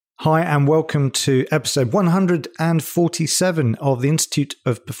Hi, and welcome to episode 147 of the Institute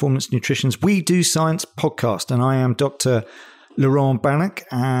of Performance Nutrition's We Do Science podcast. And I am Dr. Laurent Bannock.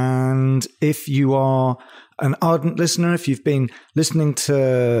 And if you are an ardent listener, if you've been listening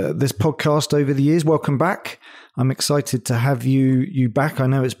to this podcast over the years, welcome back. I'm excited to have you back. I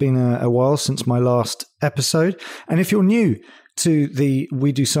know it's been a while since my last episode. And if you're new to the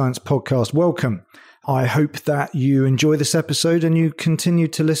We Do Science podcast, welcome. I hope that you enjoy this episode and you continue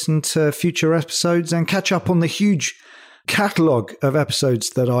to listen to future episodes and catch up on the huge catalogue of episodes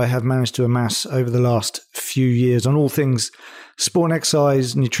that I have managed to amass over the last few years on all things sport and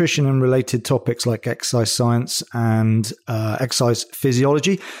exercise, nutrition and related topics like exercise science and exercise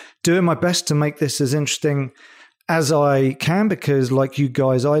physiology. Doing my best to make this as interesting as I can because, like you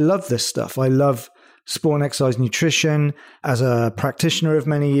guys, I love this stuff. I love sport and exercise nutrition as a practitioner of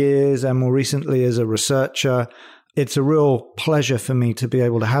many years and more recently as a researcher. It's a real pleasure for me to be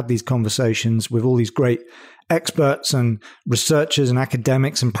able to have these conversations with all these great experts and researchers and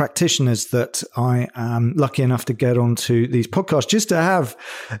academics and practitioners that I am lucky enough to get onto these podcasts. Just to have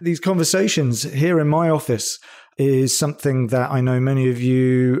these conversations here in my office is something that I know many of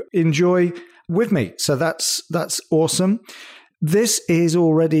you enjoy with me. So that's awesome. This is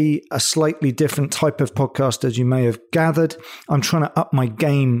already a slightly different type of podcast, as you may have gathered. I'm trying to up my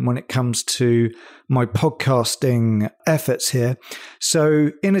game when it comes to my podcasting efforts here. So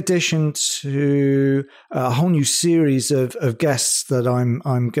in addition to a whole new series of guests that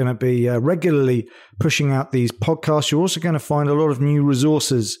I'm going to be regularly pushing out these podcasts, you're also going to find a lot of new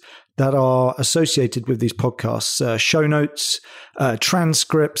resources that are associated with these podcasts, show notes,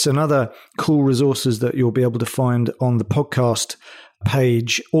 transcripts, and other cool resources that you'll be able to find on the podcast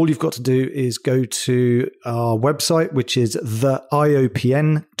page. All you've got to do is go to our website, which is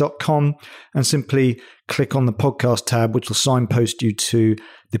theiopn.com, and simply click on the podcast tab, which will signpost you to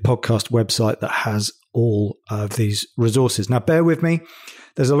the podcast website that has all of these resources. Now, bear with me.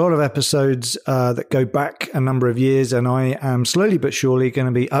 There's a lot of episodes that go back a number of years, and I am slowly but surely going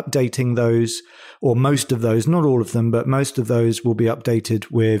to be updating those, or most of those, not all of them, but most of those will be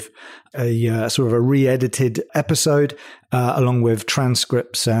updated with a sort of a re-edited episode, along with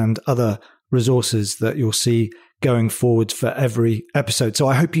transcripts and other resources that you'll see going forward for every episode. So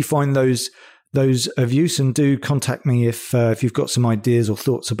I hope you find those of use, and do contact me if you've got some ideas or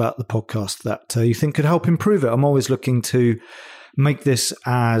thoughts about the podcast that you think could help improve it. I'm always looking to make this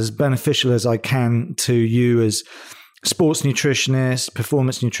as beneficial as I can to you as sports nutritionists,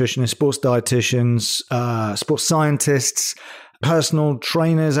 performance nutritionists, sports dietitians, sports scientists, personal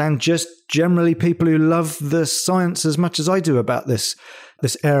trainers, and just generally people who love the science as much as I do about this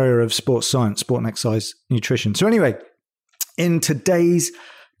area of sports science, sport and exercise nutrition. So anyway, in today's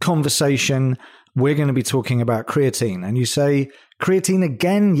conversation, we're going to be talking about creatine. And you say, creatine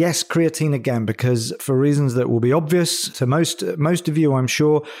again? Yes, creatine again, because for reasons that will be obvious to most of you, I'm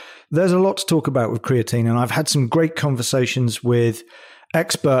sure, there's a lot to talk about with creatine. And I've had some great conversations with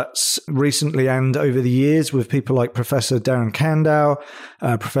experts recently and over the years with people like Professor Darren Kandau,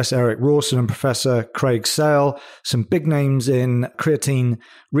 Professor Eric Rawson, and Professor Craig Sale, some big names in creatine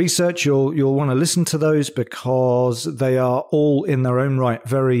research. You'll want to listen to those because they are all in their own right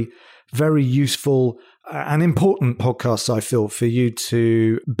very, very useful and important podcasts, I feel, for you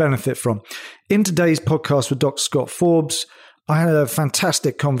to benefit from. In today's podcast with Dr. Scott Forbes, I had a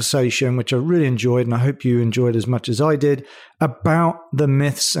fantastic conversation, which I really enjoyed, and I hope you enjoyed as much as I did, about the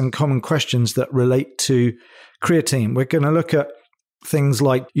myths and common questions that relate to creatine. We're going to look at things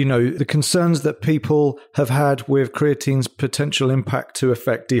like, the concerns that people have had with creatine's potential impact to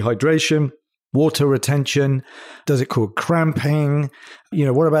affect dehydration, water retention. Does it cause cramping?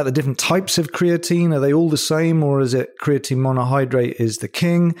 What about the different types of creatine? Are they all the same, or is it creatine monohydrate is the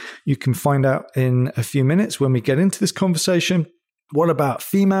king? You can find out in a few minutes when we get into this conversation. What about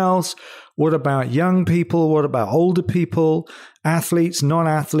females? What about young people? What about older people? Athletes,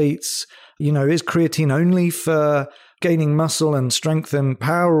 non-athletes? Is creatine only for gaining muscle and strength and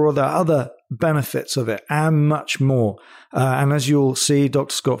power, or are there other benefits of it, and much more? And as you'll see,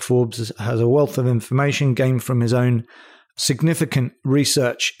 Dr. Scott Forbes has a wealth of information gained from his own significant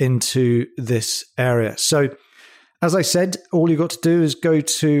research into this area. So, as I said, all you've got to do is go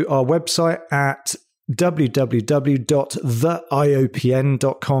to our website at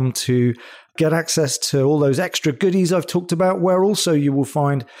www.theiopn.com to get access to all those extra goodies I've talked about, where also you will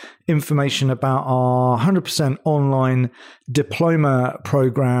find information about our 100% online diploma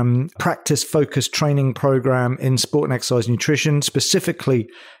program, practice-focused training program in sport and exercise nutrition, specifically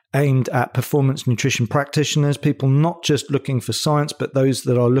aimed at performance nutrition practitioners, people not just looking for science, but those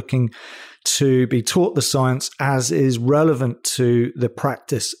that are looking to be taught the science as is relevant to the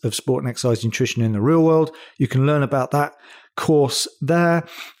practice of sport and exercise nutrition in the real world. You can learn about that course there.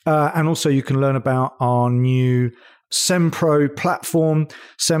 And also you can learn about our new SEMPRO platform.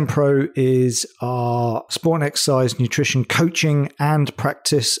 SEMPRO is our sport and exercise nutrition coaching and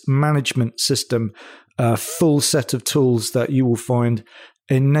practice management system, a full set of tools that you will find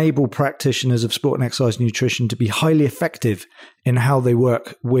enable practitioners of sport and exercise nutrition to be highly effective in how they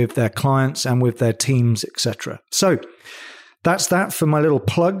work with their clients and with their teams, etc. So that's that for my little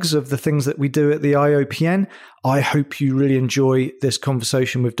plugs of the things that we do at the IOPN. I hope you really enjoy this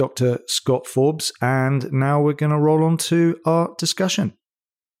conversation with Dr. Scott Forbes. And now we're going to roll on to our discussion.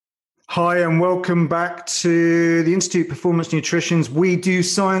 Hi, and welcome back to the Institute Performance Nutrition's We Do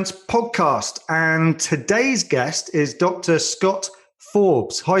Science podcast. And today's guest is Dr. Scott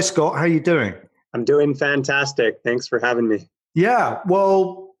Forbes. Hi, Scott. How are you doing? I'm doing fantastic. Thanks for having me. Yeah,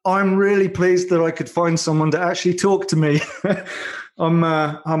 well, I'm really pleased that I could find someone to actually talk to me. I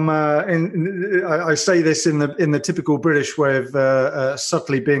say this in the typical British way of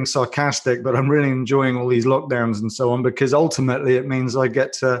subtly being sarcastic, but I'm really enjoying all these lockdowns and so on, because ultimately it means I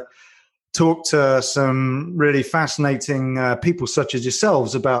get to talk to some really fascinating people such as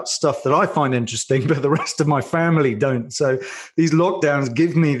yourselves about stuff that I find interesting, but the rest of my family don't. So these lockdowns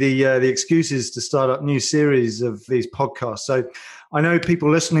give me the excuses to start up new series of these podcasts. So I know people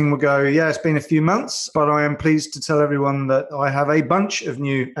listening will go, yeah, it's been a few months, but I am pleased to tell everyone that I have a bunch of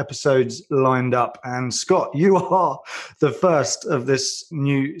new episodes lined up. And Scott, you are the first of this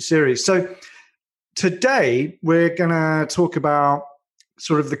new series. So today we're going to talk about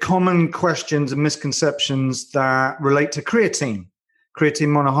sort of the common questions and misconceptions that relate to creatine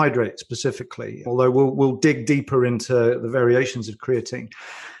monohydrate specifically, although we'll dig deeper into the variations of creatine.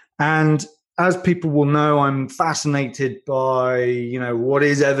 And as people will know, I'm fascinated by, what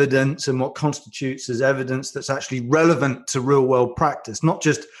is evidence and what constitutes as evidence that's actually relevant to real world practice, not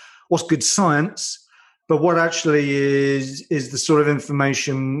just what's good science, but what actually is the sort of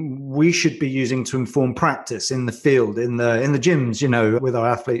information we should be using to inform practice in the field, in the gyms, with our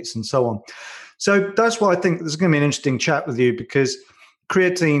athletes and so on. So that's why I think there's going to be an interesting chat with you, because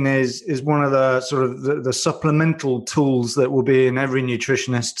creatine is one of the sort of the supplemental tools that will be in every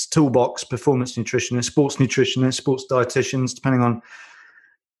nutritionist's toolbox, performance nutritionist, sports dietitians, depending on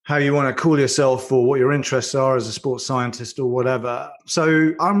how you want to call yourself or what your interests are as a sports scientist or whatever.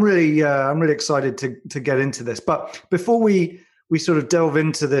 So I'm really excited to get into this. But before we sort of delve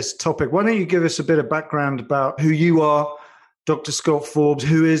into this topic, why don't you give us a bit of background about who you are, Dr. Scott Forbes?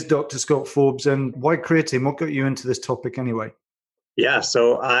 Who is Dr. Scott Forbes, and why creatine? What got you into this topic anyway? Yeah,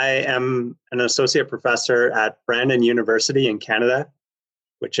 so I am an associate professor at Brandon University in Canada,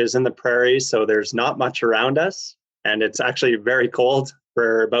 which is in the prairies. So there's not much around us, and it's actually very cold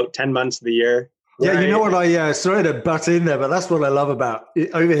for about 10 months of the year. Yeah, you know what, sorry to butt in there, but that's what I love about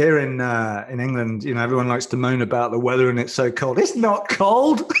it. Over here in England, everyone likes to moan about the weather and it's so cold. It's not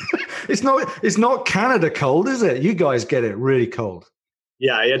cold. It's not Canada cold, is it? You guys get it really cold.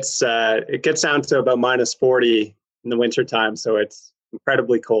 Yeah, it gets down to about minus 40 in the wintertime, so it's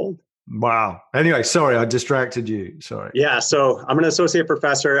incredibly cold. Wow. Anyway, sorry, I distracted you. Sorry. Yeah, so I'm an associate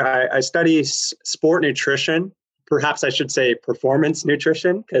professor. I study sport nutrition. Perhaps I should say performance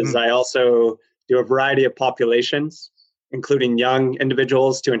nutrition, because I also do a variety of populations, including young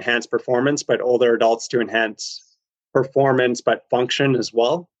individuals to enhance performance, but older adults to enhance performance, but function as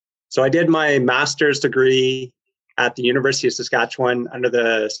well. So I did my master's degree at the University of Saskatchewan under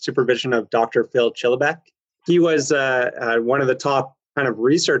the supervision of Dr. Phil Chillibeck. He was one of the top kind of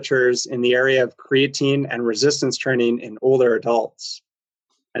researchers in the area of creatine and resistance training in older adults.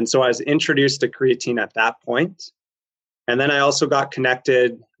 And so I was introduced to creatine at that point. And then I also got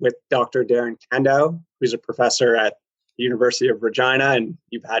connected with Dr. Darren Kando, who's a professor at the University of Regina, and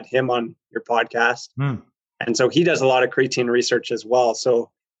you've had him on your podcast. And so he does a lot of creatine research as well.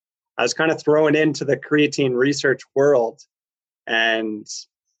 So I was kind of thrown into the creatine research world, and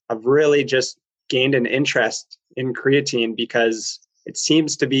I've really just gained an interest in creatine because it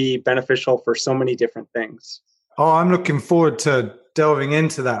seems to be beneficial for so many different things. Oh, I'm looking forward to delving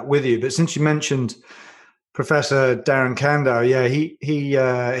into that with you. But since you mentioned Professor Darren Kando, yeah, he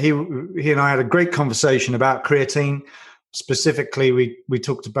and I had a great conversation about creatine. Specifically, we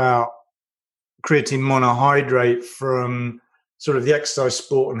talked about creatine monohydrate from sort of the exercise,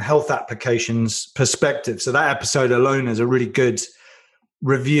 sport, and health applications perspective. So that episode alone is a really good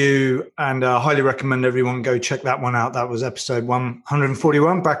review, and I highly recommend everyone go check that one out. That was episode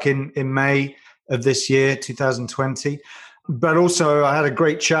 141 back in May of this year, 2020. But also I had a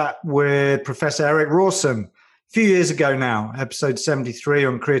great chat with Professor Eric Rawson few years ago now, episode 73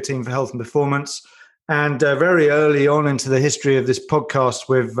 on creatine for health and performance. And very early on into the history of this podcast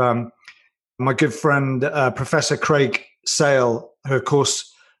with my good friend, Professor Craig Sale, who, of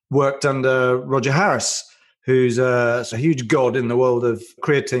course, worked under Roger Harris, who's a huge god in the world of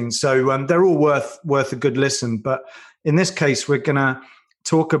creatine. So they're all worth a good listen. But in this case, we're going to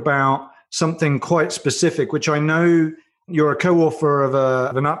talk about something quite specific, which I know you're a co-author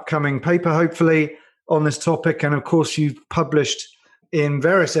of an upcoming paper, hopefully, on this topic. And of course, you've published in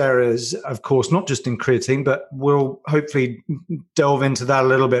various areas, of course, not just in creatine, but we'll hopefully delve into that a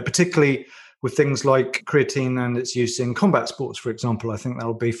little bit, particularly with things like creatine and its use in combat sports, for example. I think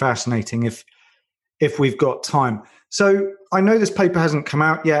that'll be fascinating if we've got time. So I know this paper hasn't come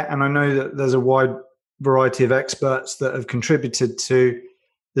out yet, and I know that there's a wide variety of experts that have contributed to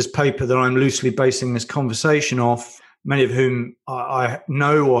this paper that I'm loosely basing this conversation off, many of whom I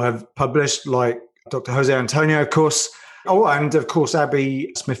know or have published, like Dr. Jose Antonio, of course. Oh, and of course,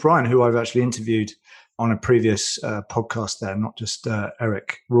 Abby Smith-Ryan, who I've actually interviewed on a previous podcast there, not just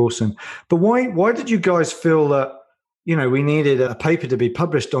Eric Rawson. But why did you guys feel that, we needed a paper to be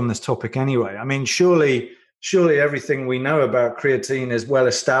published on this topic anyway? I mean, surely everything we know about creatine is well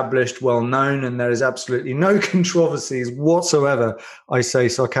established, well known, and there is absolutely no controversies whatsoever, I say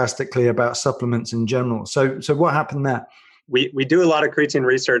sarcastically, about supplements in general. So what happened there? We do a lot of creatine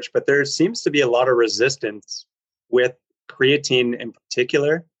research, but there seems to be a lot of resistance with creatine in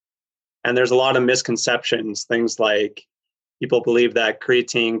particular. And there's a lot of misconceptions, things like people believe that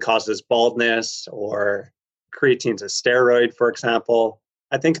creatine causes baldness or creatine's a steroid, for example.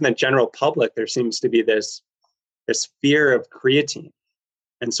 I think in the general public, there seems to be this fear of creatine.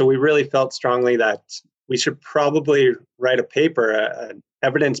 And so we really felt strongly that we should probably write a paper, an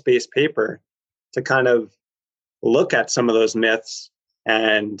evidence-based paper, to kind of look at some of those myths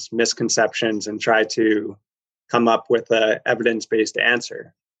and misconceptions and try to come up with an evidence-based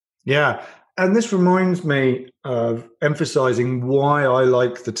answer. Yeah. And this reminds me of emphasizing why I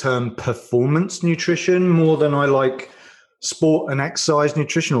like the term performance nutrition more than I like sport and exercise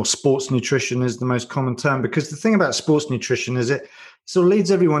nutrition, or sports nutrition is the most common term. Because the thing about sports nutrition is it sort of leads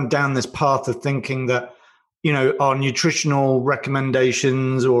everyone down this path of thinking that, our nutritional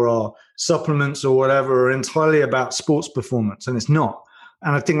recommendations or our supplements or whatever are entirely about sports performance, and it's not.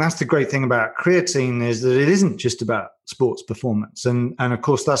 And I think that's the great thing about creatine, is that it isn't just about sports performance. And of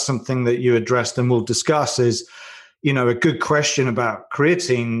course, that's something that you addressed and we'll discuss is, a good question about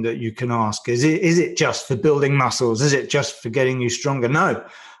creatine that you can ask is it just for building muscles? Is it just for getting you stronger? No.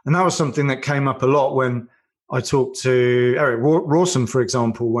 And that was something that came up a lot when I talked to Eric Rawson, for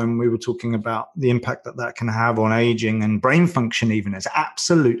example, when we were talking about the impact that can have on aging and brain function even. It's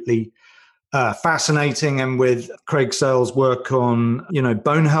absolutely fascinating. And with Craig Sale's work on,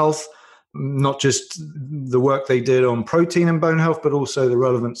 bone health, not just the work they did on protein and bone health, but also the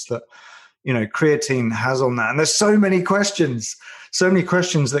relevance that, creatine has on that. And there's so many questions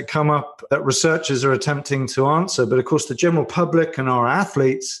that come up that researchers are attempting to answer. But of course, the general public and our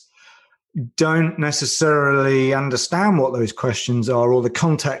athletes don't necessarily understand what those questions are or the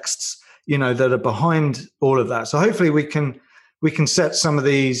contexts, that are behind all of that. So hopefully we can set some of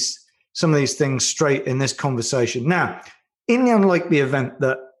these things straight in this conversation. Now, in the unlikely event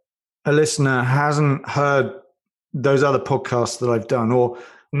that a listener hasn't heard those other podcasts that I've done, or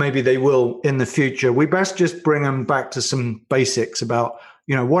maybe they will in the future, we best just bring them back to some basics about,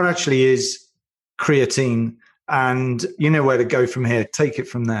 what actually is creatine and where to go from here. Take it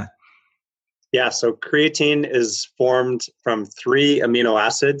from there. Yeah, so creatine is formed from 3 amino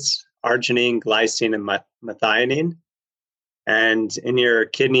acids, arginine, glycine, and methionine. And in your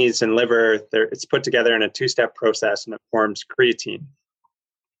kidneys and liver, it's put together in a 2-step process and it forms creatine.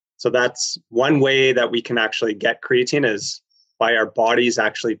 So that's one way that we can actually get creatine, is by our bodies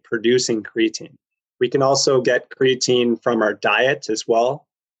actually producing creatine. We can also get creatine from our diet as well.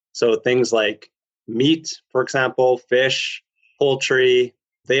 So things like meat, for example, fish, poultry,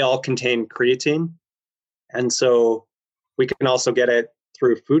 they all contain creatine. And so we can also get it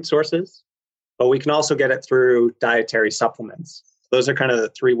through food sources, but we can also get it through dietary supplements. Those are kind of the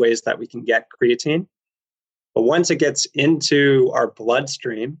 3 ways that we can get creatine. But once it gets into our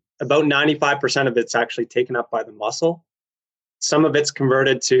bloodstream, about 95% of it's actually taken up by the muscle. Some of it's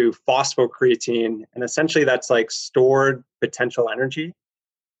converted to phosphocreatine, and essentially that's like stored potential energy,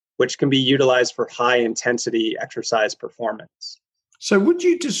 which can be utilized for high intensity exercise performance. So would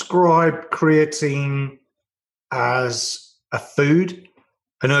you describe creatine as a food,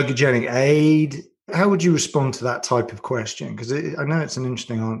 an ergogenic aid? How would you respond to that type of question? Because I know it's an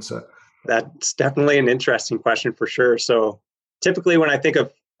interesting answer. That's definitely an interesting question for sure. So typically when I think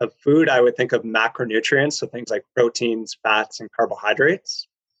of of food, I would think of macronutrients, so things like proteins, fats, and carbohydrates.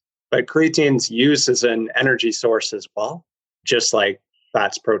 But creatine's used as an energy source as well, just like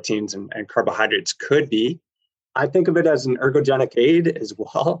fats, proteins, and carbohydrates could be. I think of it as an ergogenic aid as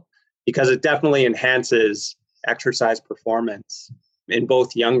well, because it definitely enhances exercise performance in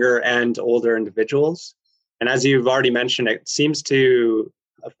both younger and older individuals. And as you've already mentioned, it seems to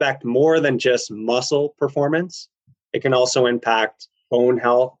affect more than just muscle performance. It can also impact bone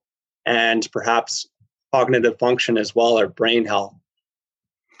health and perhaps cognitive function as well, or brain health.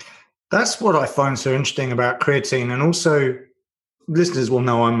 That's what I find so interesting about creatine. And also, listeners will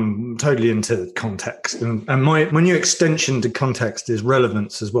know I'm totally into context. And my new extension to context is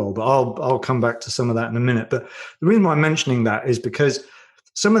relevance as well. But I'll come back to some of that in a minute. But the reason why I'm mentioning that is because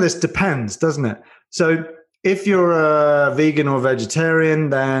some of this depends, doesn't it? So if you're a vegan or vegetarian,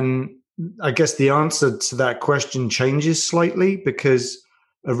 then I guess the answer to that question changes slightly because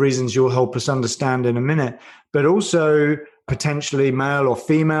of reasons you'll help us understand in a minute. But also, potentially male or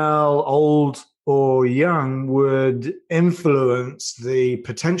female, old or young, would influence the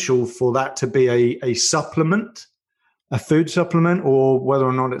potential for that to be a supplement, a food supplement, or whether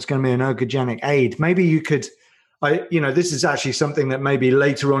or not it's going to be an ergogenic aid. Maybe you could, this is actually something that maybe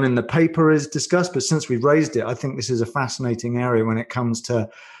later on in the paper is discussed, but since we've raised it, I think this is a fascinating area when it comes to,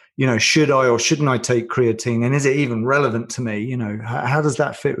 should I or shouldn't I take creatine? And is it even relevant to me? How does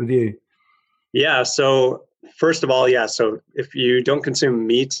that fit with you? Yeah. So first of all, so if you don't consume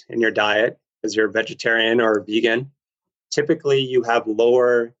meat in your diet, as you're a vegetarian or a vegan, typically you have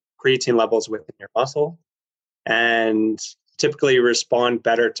lower creatine levels within your muscle, and typically you respond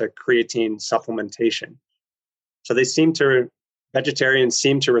better to creatine supplementation. So vegetarians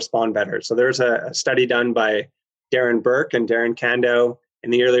seem to respond better. So there's a study done by Darren Burke and Darren Kando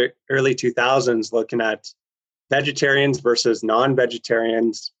in the early 2000s looking at vegetarians versus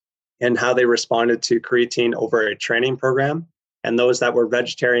non-vegetarians and how they responded to creatine over a training program. And those that were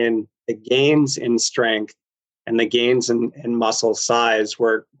vegetarian, the gains in strength and the gains in muscle size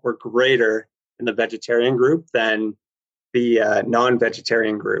were greater in the vegetarian group than the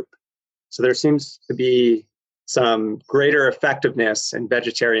non-vegetarian group. So there seems to be some greater effectiveness in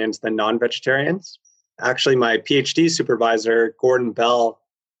vegetarians than non-vegetarians. Actually, my PhD supervisor, Gordon Bell,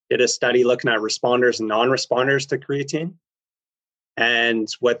 did a study looking at responders and non-responders to creatine. And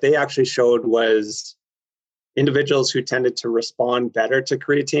what they actually showed was individuals who tended to respond better to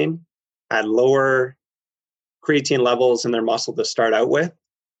creatine had lower creatine levels in their muscle to start out with.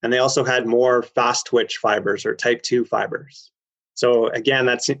 And they also had more fast twitch fibers or type 2 fibers. So again,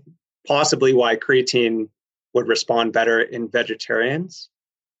 that's possibly why creatine would respond better in vegetarians.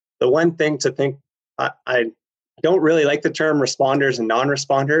 The one thing to think, I don't really like the term responders and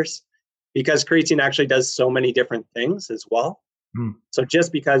non-responders because creatine actually does so many different things as well. So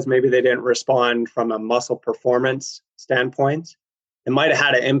just because maybe they didn't respond from a muscle performance standpoint, it might have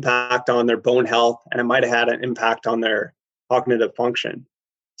had an impact on their bone health and it might have had an impact on their cognitive function.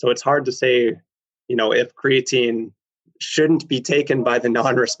 So it's hard to say, if creatine shouldn't be taken by the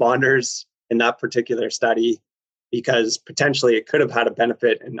non-responders in that particular study, because potentially it could have had a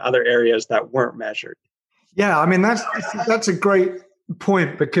benefit in other areas that weren't measured. Yeah, I mean, that's a great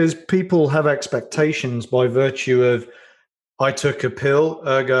point because people have expectations by virtue of, I took a pill,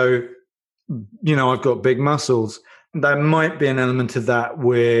 ergo, I've got big muscles. There might be an element of that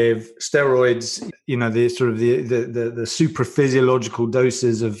with steroids, the sort of the super physiological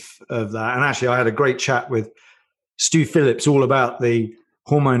doses of that. And actually, I had a great chat with Stu Phillips all about the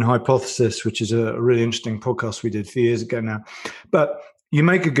hormone hypothesis, which is a really interesting podcast we did a few years ago now. But you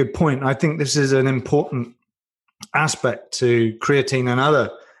make a good point. I think this is an important aspect to creatine and other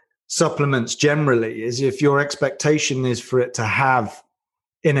supplements generally, is if your expectation is for it to have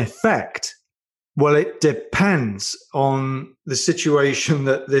an effect, well, it depends on the situation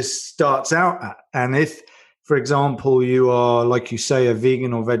that this starts out at. And if, for example, you are, like you say, a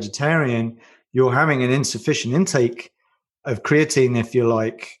vegan or vegetarian, you're having an insufficient intake of creatine, if you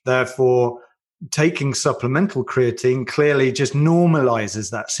like. Therefore, taking supplemental creatine clearly just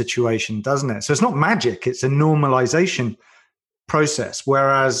normalizes that situation, doesn't it? So it's not magic, it's a normalization process.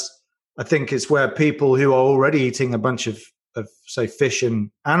 Whereas I think it's where people who are already eating a bunch of say, fish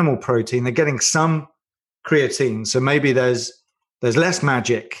and animal protein, they're getting some creatine. So maybe there's less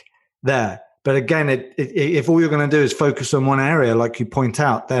magic there. But again, if all you're going to do is focus on one area, like you point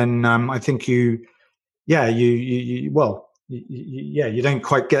out, then I think you don't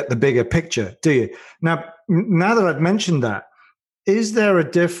quite get the bigger picture, do you? Now that I've mentioned that, is there a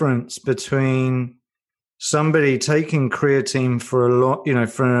difference between somebody taking creatine for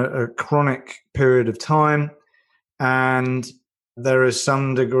for a chronic period of time and there is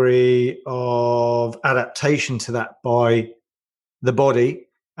some degree of adaptation to that by the body,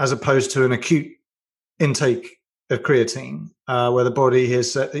 as opposed to an acute intake of creatine, where the body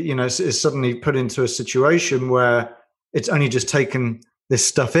is suddenly put into a situation where it's only just taken this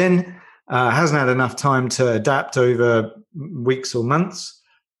stuff in, hasn't had enough time to adapt over weeks or months.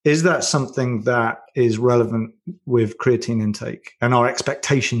 Is that something that is relevant with creatine intake and our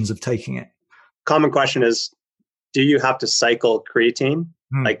expectations of taking it? Common question is, do you have to cycle creatine,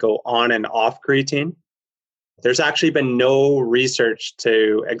 like go on and off creatine? There's actually been no research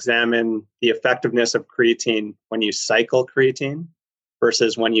to examine the effectiveness of creatine when you cycle creatine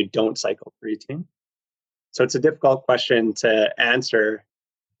versus when you don't cycle creatine. So it's a difficult question to answer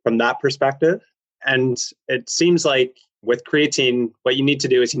from that perspective. And it seems like with creatine, what you need to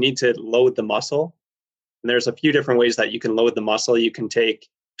do is you need to load the muscle. And there's a few different ways that you can load the muscle. You can take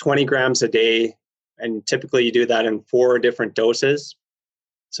 20 grams a day, and typically you do that in 4 different doses.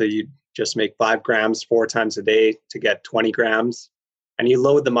 So you just make 5 grams 4 times a day to get 20 grams, and you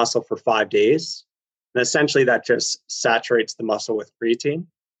load the muscle for 5 days. And essentially that just saturates the muscle with creatine.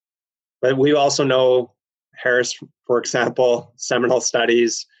 But we also know Harris, for example, seminal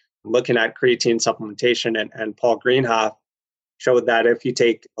studies looking at creatine supplementation and Paul Greenhalgh showed that if you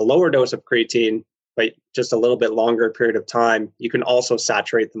take a lower dose of creatine, but just a little bit longer period of time, you can also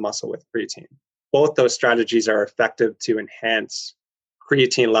saturate the muscle with creatine. Both those strategies are effective to enhance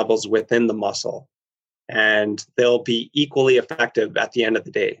creatine levels within the muscle, and they'll be equally effective at the end of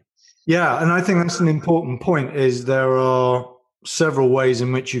the day. Yeah, and I think that's an important point, is there are several ways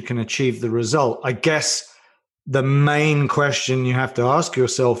in which you can achieve the result. I guess the main question you have to ask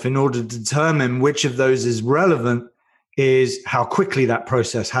yourself in order to determine which of those is relevant is how quickly that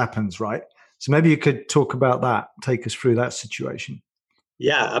process happens, right? So maybe you could talk about that, take us through that situation.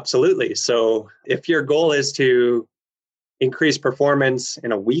 Yeah, absolutely. So if your goal is to increase performance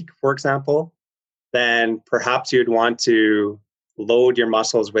in a week, for example, then perhaps you'd want to load your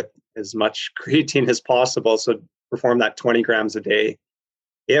muscles with as much creatine as possible. So perform that 20 grams a day.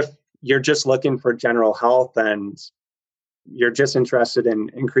 If you're just looking for general health and you're just interested in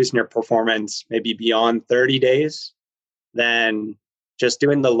increasing your performance maybe beyond 30 days, then just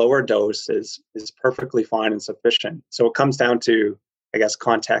doing the lower dose is perfectly fine and sufficient. So it comes down to, I guess,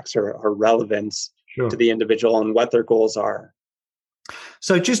 context or relevance to the individual and what their goals are.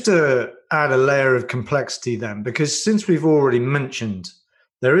 So just to add a layer of complexity then, because since we've already mentioned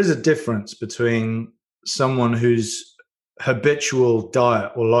there is a difference between someone whose habitual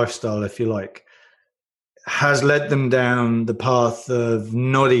diet or lifestyle, if you like, has led them down the path of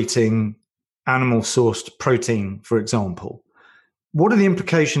not eating animal-sourced protein, for example. What are the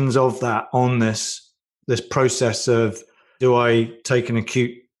implications of that on this process of, do I take an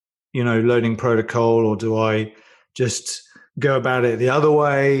acute, loading protocol, or do I just go about it the other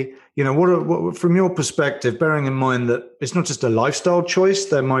way? What from your perspective, bearing in mind that it's not just a lifestyle choice,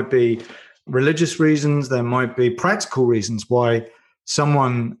 there might be religious reasons, there might be practical reasons why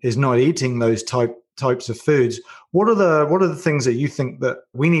someone is not eating those types of foods. What are the things that you think that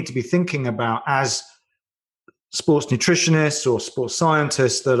we need to be thinking about as sports nutritionists or sports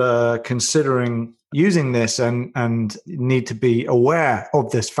scientists that are considering using this and need to be aware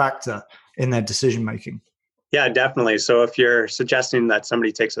of this factor in their decision making? Yeah, definitely. So if you're suggesting that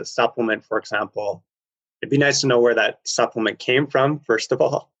somebody takes a supplement, for example, it'd be nice to know where that supplement came from, first of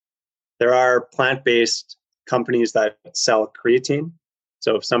all. There are plant-based companies that sell creatine.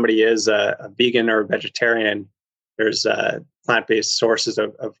 So if somebody is a vegan or a vegetarian, there's plant-based sources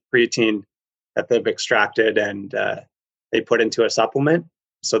of creatine that they've extracted and they put into a supplement.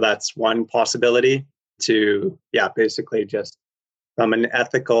 So that's one possibility to, basically just from an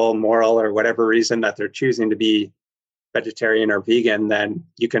ethical, moral, or whatever reason that they're choosing to be vegetarian or vegan, then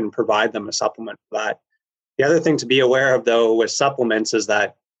you can provide them a supplement for that. The other thing to be aware of, though, with supplements is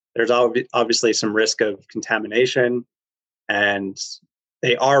that there's obviously some risk of contamination, and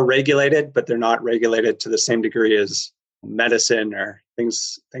they are regulated, but they're not regulated to the same degree as medicine or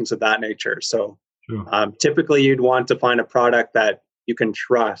things of that nature. So typically you'd want to find a product that you can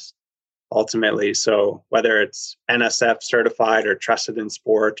trust ultimately. So whether it's NSF certified or trusted in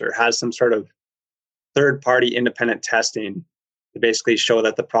sport or has some sort of third-party independent testing to basically show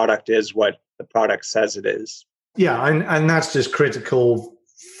that the product is what the product says it is. Yeah, and that's just critical,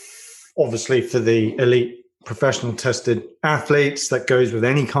 obviously, for the elite professional tested athletes. That goes with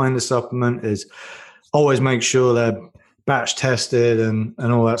any kind of supplement, is always make sure they're batch tested and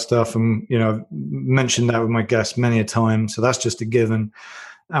all that stuff. And, I've mentioned that with my guests many a time. So that's just a given.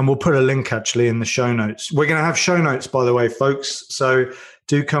 And we'll put a link actually in the show notes. We're going to have show notes, by the way, folks. So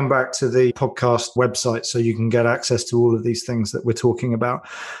do come back to the podcast website so you can get access to all of these things that we're talking about,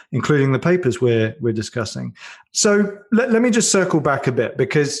 including the papers we're discussing. So let me just circle back a bit,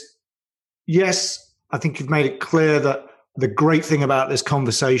 because yes, I think you've made it clear that the great thing about this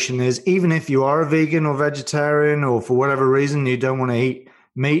conversation is, even if you are a vegan or vegetarian, or for whatever reason you don't want to eat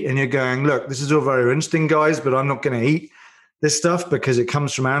meat, and you're going, look, this is all very interesting, guys, but I'm not going to eat this stuff because it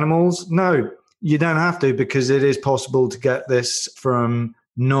comes from animals. No, you don't have to, because it is possible to get this from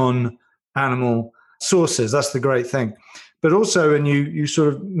non-animal sources. That's the great thing. But also, and you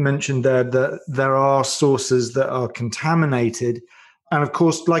sort of mentioned there that there are sources that are contaminated. And of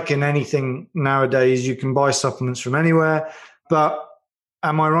course, like in anything nowadays, you can buy supplements from anywhere. But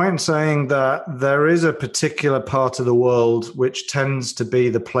am I right in saying that there is a particular part of the world which tends to be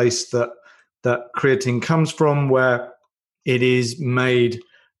the place that creatine comes from, where it is made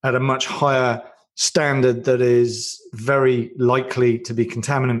at a much higher standard that is very likely to be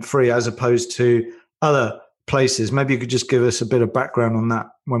contaminant free, as opposed to other places? Maybe you could just give us a bit of background on that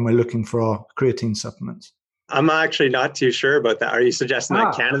when we're looking for our creatine supplements. I'm actually not too sure about that. Are you suggesting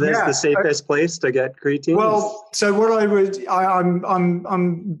that Canada is the safest place to get creatine? Well, so what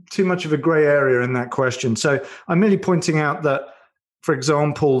I'm too much of a gray area in that question. So I'm merely pointing out that, for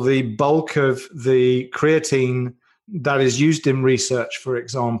example, the bulk of the creatine that is used in research, for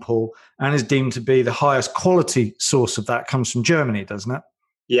example, and is deemed to be the highest quality source of that, comes from Germany, doesn't it?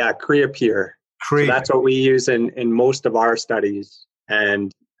 Yeah, Creapure. So that's what we use in most of our studies.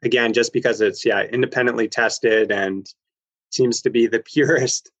 And again, just because it's independently tested and seems to be the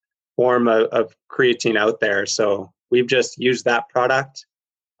purest form of creatine out there. So we've just used that product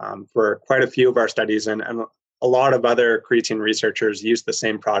for quite a few of our studies, and a lot of other creatine researchers use the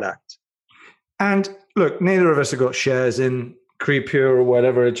same product. And look, neither of us have got shares in Creapure or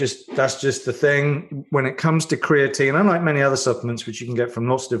whatever. That's just the thing. When it comes to creatine, unlike many other supplements, which you can get from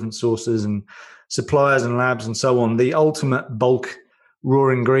lots of different sources and suppliers and labs and so on, the ultimate bulk raw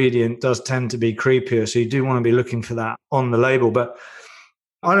ingredient does tend to be Creapure. So you do want to be looking for that on the label. But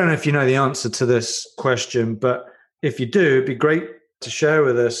I don't know if you know the answer to this question, but if you do, it'd be great to share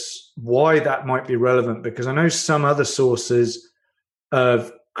with us why that might be relevant, because I know some other sources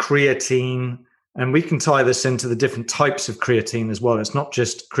of creatine, and we can tie this into the different types of creatine as well. It's not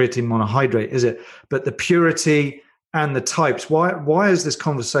just creatine monohydrate, is it? But the purity and the types. Why is this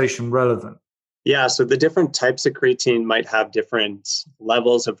conversation relevant? Yeah, so the different types of creatine might have different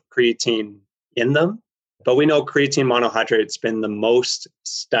levels of creatine in them. But we know creatine monohydrate's been the most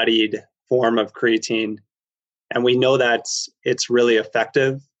studied form of creatine. And we know that it's really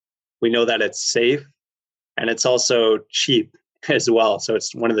effective. We know that it's safe. And it's also cheap as well. So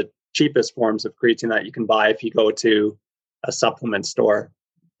it's one of the cheapest forms of creatine that you can buy if you go to a supplement store.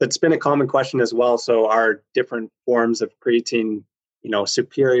 That's been a common question as well. So are different forms of creatine,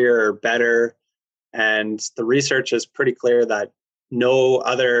 superior or better? And the research is pretty clear that no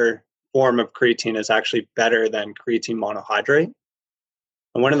other form of creatine is actually better than creatine monohydrate.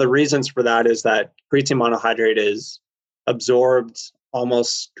 And one of the reasons for that is that creatine monohydrate is absorbed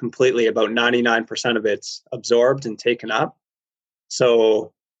almost completely. About 99% of it's absorbed and taken up.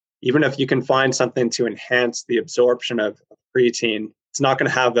 So even if you can find something to enhance the absorption of creatine, it's not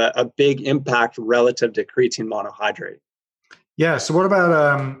going to have a big impact relative to creatine monohydrate. Yeah. So what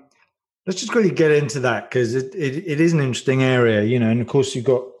about, let's just really get into that, because it is an interesting area, and of course you've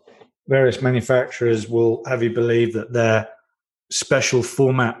got various manufacturers will have you believe that their special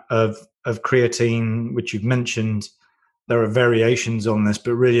format of creatine, which you've mentioned, there are variations on this,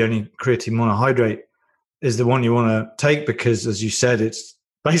 but really only creatine monohydrate is the one you want to take, because as you said, it's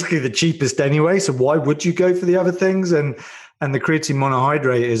basically the cheapest anyway. So why would you go for the other things? And the creatine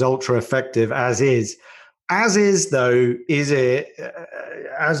monohydrate is ultra effective as is. As is, though, is it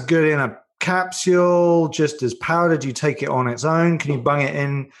as good in a capsule, just as powder? Do you take it on its own? Can you bung it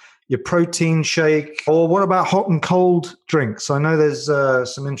in your protein shake? Or what about hot and cold drinks? I know there's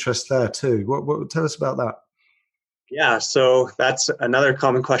some interest there too. What tell us about that? Yeah, so that's another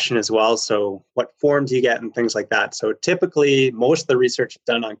common question as well. So what form do you get and things like that? So typically, most of the research is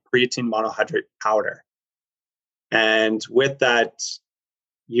done on creatine monohydrate powder. And with that,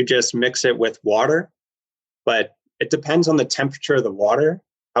 you just mix it with water. But it depends on the temperature of the water,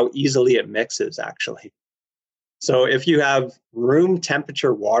 how easily it mixes, actually. So if you have room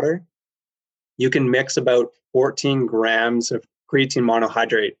temperature water, you can mix about 14 grams of creatine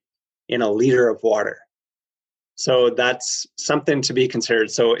monohydrate in a liter of water. So that's something to be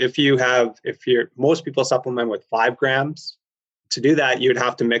considered. So most people supplement with 5 grams. To do that, you'd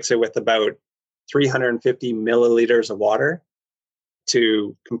have to mix it with about 350 milliliters of water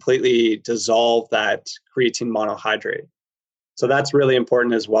to completely dissolve that creatine monohydrate. So that's really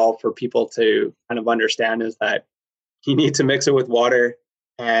important as well for people to kind of understand, is that you need to mix it with water,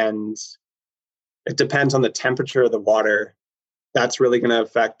 and it depends on the temperature of the water. That's really going to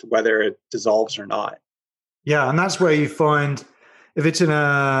affect whether it dissolves or not. Yeah, and that's where you find, if it's in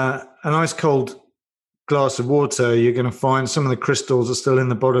an ice cold glass of water, you're going to find some of the crystals are still in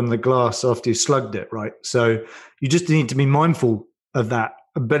the bottom of the glass after you slugged it, right? So you just need to be mindful of that.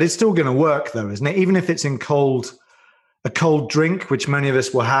 But it's still going to work though, isn't it? Even if it's in a cold drink, which many of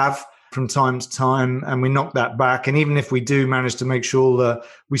us will have from time to time, and we knock that back. And even if we do manage to make sure that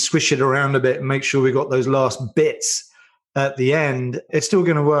we swish it around a bit and make sure we got those last bits at the end, it's still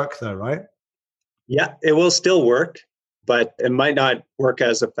going to work though, right? Yeah, it will still work, but it might not work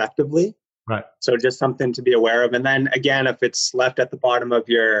as effectively. Right. So just something to be aware of. And then again, if it's left at the bottom of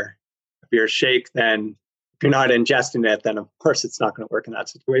your shake, then if you're not ingesting it, then of course it's not going to work in that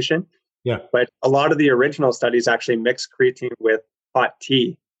situation. Yeah. But a lot of the original studies actually mixed creatine with hot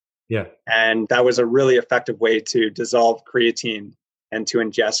tea. Yeah. And that was a really effective way to dissolve creatine and to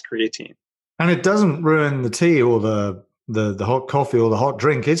ingest creatine. And it doesn't ruin the tea or the hot coffee or the hot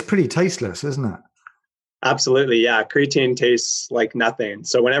drink. It's pretty tasteless, isn't it? Absolutely. Yeah. Creatine tastes like nothing.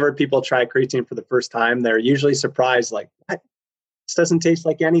 So whenever people try creatine for the first time, they're usually surprised, like, what? This doesn't taste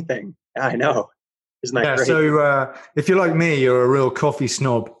like anything. Yeah, I know. Isn't that great? So if you're like me, you're a real coffee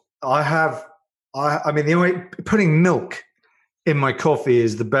snob. Putting milk in my coffee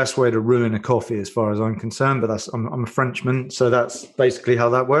is the best way to ruin a coffee as far as I'm concerned, but I'm a Frenchman, so that's basically how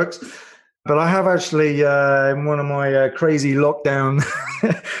that works. But I have actually, in one of my crazy lockdown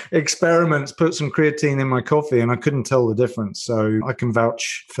experiments, put some creatine in my coffee, and I couldn't tell the difference. So I can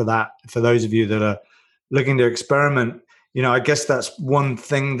vouch for that. For those of you that are looking to experiment, I guess that's one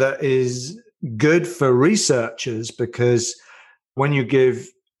thing that is good for researchers, because when you give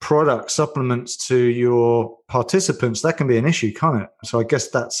supplements to your participants, that can be an issue, can't it? So I guess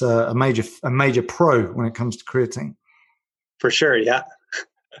that's a major pro when it comes to creatine. For sure, yeah.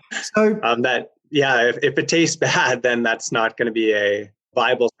 So if it tastes bad, then that's not going to be a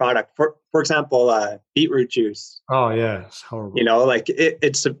viable product. For example, beetroot juice. Oh yeah, it's horrible.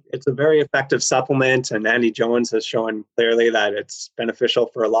 It's a very effective supplement, and Andy Jones has shown clearly that it's beneficial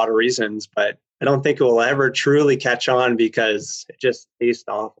for a lot of reasons. But I don't think it will ever truly catch on because it just tastes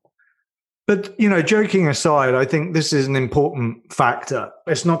awful. But, joking aside, I think this is an important factor.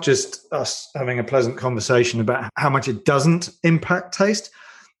 It's not just us having a pleasant conversation about how much it doesn't impact taste.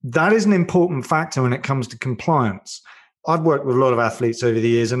 That is an important factor when it comes to compliance. I've worked with a lot of athletes over the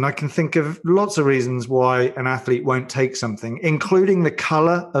years, and I can think of lots of reasons why an athlete won't take something, including the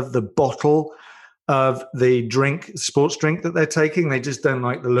color of the bottle of the sports drink that they're taking. They just don't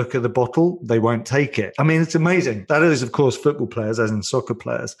like the look of the bottle. They won't take it. I mean, it's amazing. That is, of course, football players, as in soccer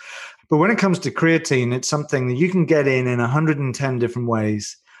players. But when it comes to creatine, it's something that you can get in 110 different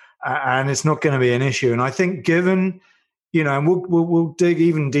ways, and it's not going to be an issue. And I think given, and we'll dig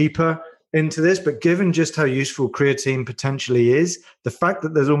even deeper into this, but given just how useful creatine potentially is, the fact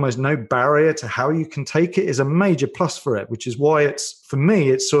that there's almost no barrier to how you can take it is a major plus for it, which is why for me,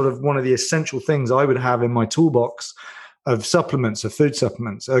 it's sort of one of the essential things I would have in my toolbox of supplements, of food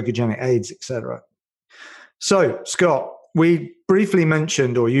supplements, ergogenic aids, etc. So, Scott, you briefly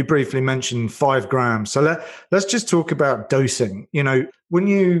mentioned 5 grams. So let's just talk about dosing. When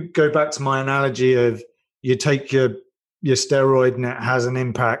you go back to my analogy of you take your steroid and it has an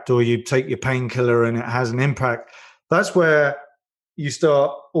impact, or you take your painkiller and it has an impact, that's where you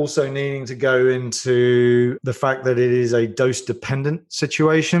start also needing to go into the fact that it is a dose-dependent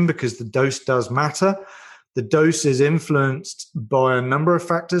situation, because the dose does matter. The dose is influenced by a number of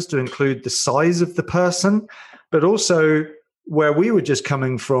factors, to include the size of the person, but also where we were just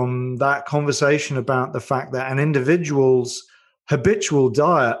coming from, that conversation about the fact that an individual's habitual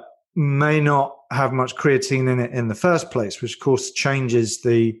diet may not have much creatine in it in the first place, which of course changes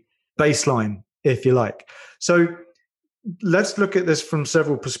the baseline, if you like. So let's look at this from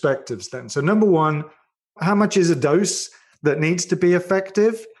several perspectives then. So number one, how much is a dose that needs to be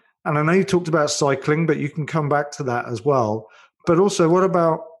effective? And I know you talked about cycling, but you can come back to that as well. But also, what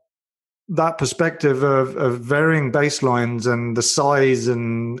about that perspective of varying baselines and the size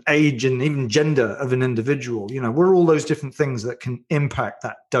and age and even gender of an individual? What are all those different things that can impact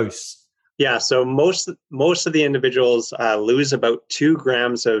that dose? Yeah, so most of the individuals lose about 2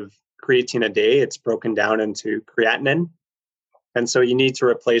 grams of creatine a day. It's broken down into creatinine. And so you need to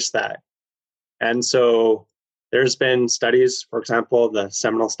replace that. And so there's been studies, for example, the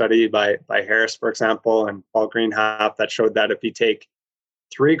seminal study by Harris, for example, and Paul Greenhalgh, that showed that if you take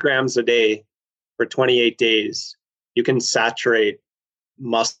 3 grams a day for 28 days, you can saturate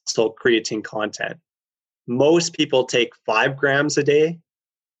muscle creatine content. most people take 5 grams a day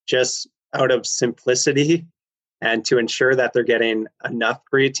just out of simplicity and to ensure that they're getting enough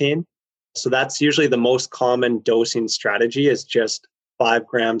creatine. So that's usually the most common dosing strategy is just 5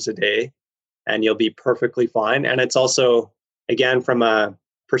 grams a day, and you'll be perfectly fine. And it's also, again, from a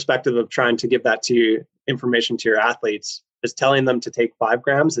perspective of trying to give that to information to your athletes, just telling them to take 5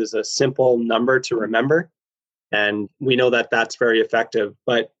 grams is a simple number to remember. And we know that that's very effective.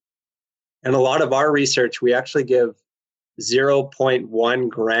 But in a lot of our research, we actually give 0.1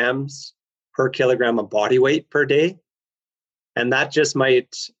 grams per kilogram of body weight per day. And that just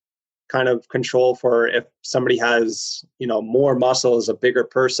might kind of control for if somebody has, more muscle as a bigger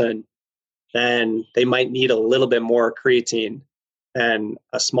person, then they might need a little bit more creatine than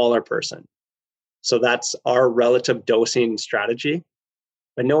a smaller person. So that's our relative dosing strategy.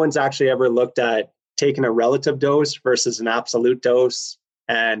 But no one's actually ever looked at taking a relative dose versus an absolute dose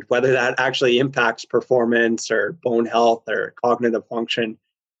and whether that actually impacts performance or bone health or cognitive function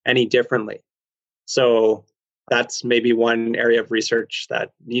any differently. So that's maybe one area of research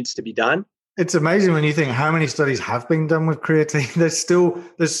that needs to be done. It's amazing when you think how many studies have been done with creatine.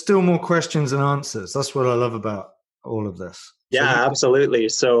 There's still more questions than answers. That's what I love about all of this. Yeah, absolutely.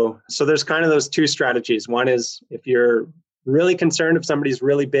 So there's kind of those two strategies. One is if you're really concerned if somebody's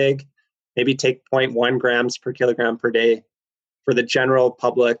really big, maybe take 0.1 grams per kilogram per day. For the general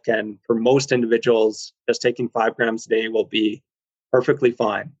public and for most individuals, just taking 5 grams a day will be perfectly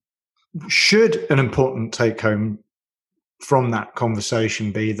fine. Should an important take home from that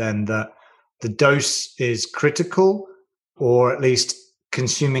conversation be then that the dose is critical, or at least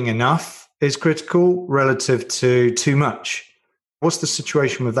consuming enough is critical relative to too much? What's the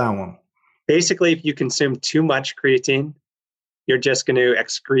situation with that one? Basically, if you consume too much creatine, you're just going to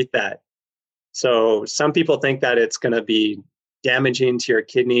excrete that. So some people think that it's going to be damaging to your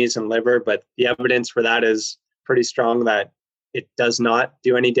kidneys and liver, but the evidence for that is pretty strong that it does not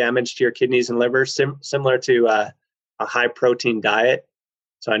do any damage to your kidneys and liver, similar to a high protein diet.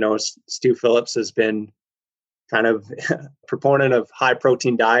 So I know Stu Phillips has been kind of a proponent of high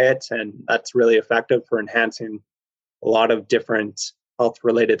protein diet, and that's really effective for enhancing a lot of different health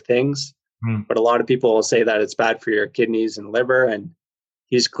related things. But a lot of people will say that it's bad for your kidneys and liver, and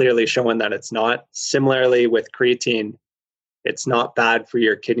he's clearly shown that it's not. Similarly with creatine, it's not bad for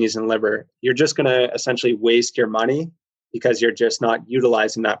your kidneys and liver. You're just going to essentially waste your money because you're just not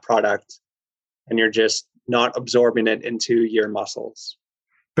utilizing that product and you're just not absorbing it into your muscles.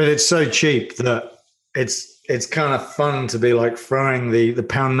 But it's so cheap that it's kind of fun to be like throwing the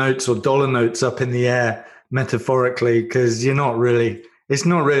pound notes or dollar notes up in the air metaphorically, because it's not really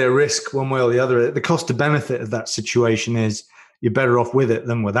a risk one way or the other. The cost to benefit of that situation is you're better off with it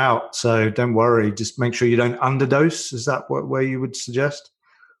than without. So don't worry. Just make sure you don't underdose. Is that where you would suggest?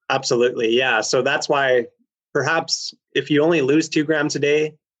 Absolutely. Yeah. So that's why perhaps if you only lose 2 grams a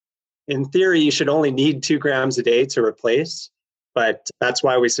day, in theory, you should only need 2 grams a day to replace. But that's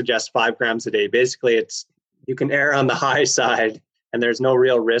why we suggest 5 grams a day. Basically, you can err on the high side and there's no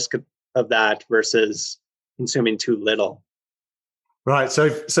real risk of that versus consuming too little. Right. So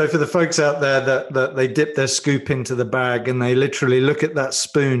for the folks out there that they dip their scoop into the bag and they literally look at that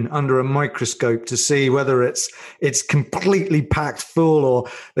spoon under a microscope to see whether it's completely packed full, or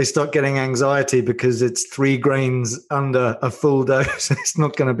they start getting anxiety because it's 3 grains under a full dose, it's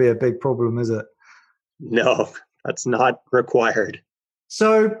not going to be a big problem, is it? No, that's not required.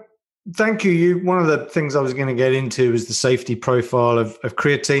 So thank you. One of the things I was going to get into is the safety profile of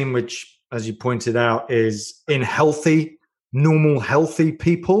creatine, which, as you pointed out, is in normal, healthy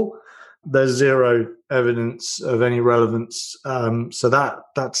people. There's zero evidence of any relevance. So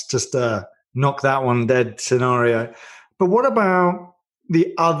that's just a knock that one dead scenario. But what about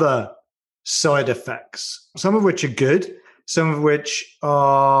the other side effects? Some of which are good, some of which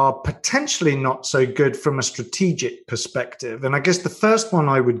are potentially not so good from a strategic perspective. And I guess the first one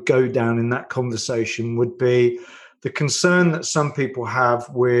I would go down in that conversation would be the concern that some people have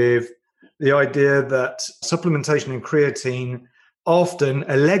with the idea that supplementation in creatine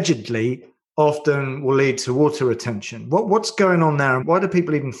allegedly will lead to water retention. What's going on there? And why do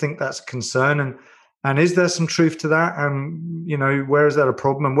people even think that's a concern? And is there some truth to that? And, where is that a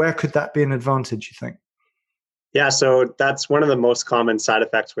problem? And where could that be an advantage, you think? Yeah, so that's one of the most common side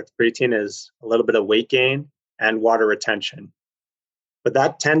effects with creatine is a little bit of weight gain and water retention. But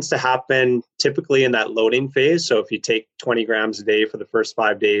that tends to happen typically in that loading phase. So if you take 20 grams a day for the first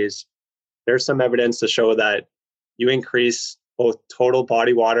 5 days, there's some evidence to show that you increase both total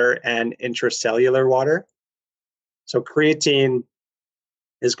body water and intracellular water. So creatine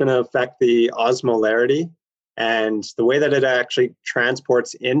is going to affect the osmolarity And the way that it actually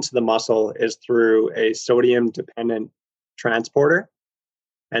transports into the muscle is through a sodium-dependent transporter.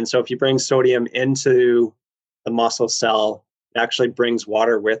 And so if you bring sodium into the muscle cell, it actually brings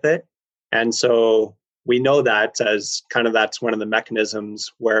water with it. And so we know that as kind of that's one of the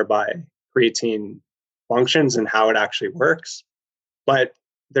mechanisms whereby creatine functions and how it actually works. But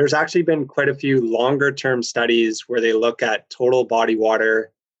there's actually been quite a few longer term studies where they look at total body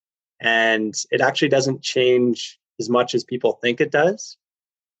water, and it actually doesn't change as much as people think it does.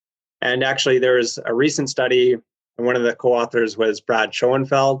 And actually, there's a recent study, and one of the co-authors was Brad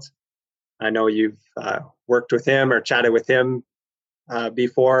Schoenfeld. I know you've worked with him or chatted with him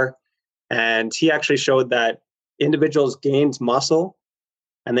before. And he actually showed that individuals gained muscle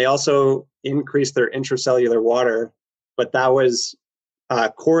and they also increased their intracellular water, but that was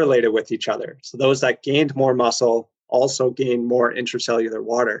correlated with each other. So those that gained more muscle also gained more intracellular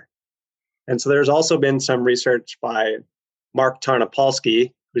water. And so there's also been some research by Mark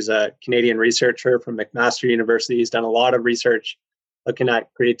Tarnopolsky, who's a Canadian researcher from McMaster University. He's done a lot of research looking at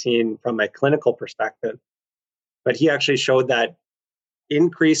creatine from a clinical perspective. But he actually showed that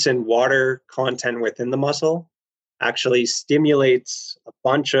increase in water content within the muscle actually stimulates a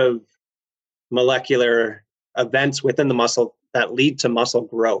bunch of molecular events within the muscle that lead to muscle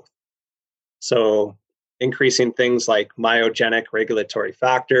growth. So increasing things like myogenic regulatory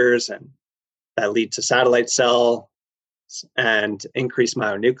factors and that lead to satellite cell and increased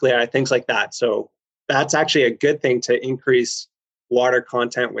myonuclei, things like that. So that's actually a good thing to increase water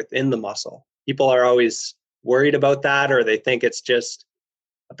content within the muscle. People are always worried about that, or they think it's just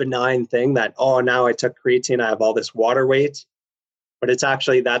a benign thing that, oh, now I took creatine, I have all this water weight. But it's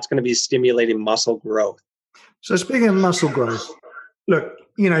actually, that's going to be stimulating muscle growth. So speaking of muscle growth, look,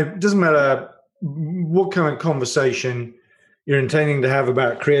 it doesn't matter what kind of conversation you're intending to have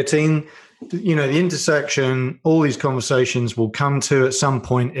about creatine, the intersection all these conversations will come to at some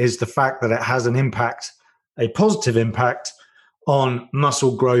point is the fact that it has an impact, a positive impact on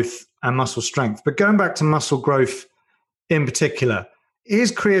muscle growth and muscle strength. But going back to muscle growth in particular,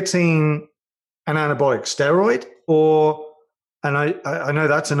 is creatine an anabolic steroid? And I know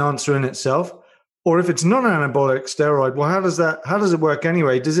that's an answer in itself. Or if it's not an anabolic steroid, well, how does it work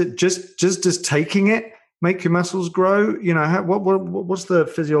anyway? Does it just taking it make your muscles grow? What's the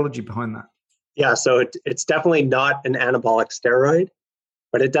physiology behind that? Yeah, so it's definitely not an anabolic steroid,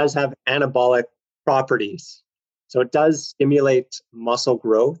 but it does have anabolic properties. So it does stimulate muscle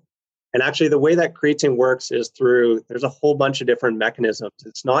growth. And actually, the way that creatine works is there's a whole bunch of different mechanisms.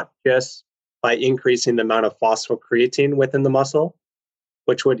 It's not just by increasing the amount of phosphocreatine within the muscle,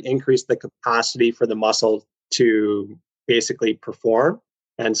 which would increase the capacity for the muscle to basically perform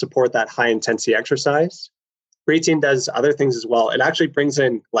and support that high intensity exercise. Creatine does other things as well. It actually brings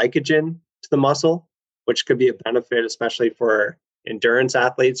in glycogen to the muscle, which could be a benefit, especially for endurance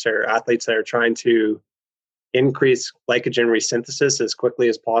athletes or athletes that are trying to increase glycogen resynthesis as quickly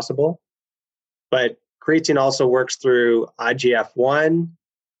as possible. But creatine also works through IGF-1.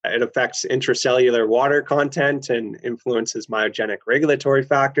 It affects intracellular water content and influences myogenic regulatory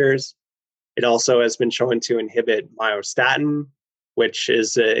factors. It also has been shown to inhibit myostatin, which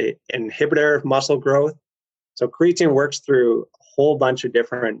is an inhibitor of muscle growth. So creatine works through a whole bunch of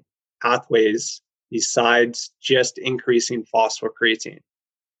different pathways besides just increasing phosphocreatine,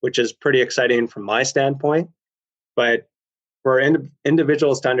 which is pretty exciting from my standpoint. But for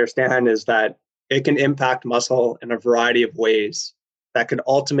individuals to understand is that it can impact muscle in a variety of ways that could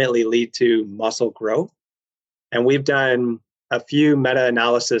ultimately lead to muscle growth. And we've done a few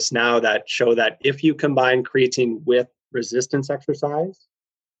meta-analysis now that show that if you combine creatine with resistance exercise,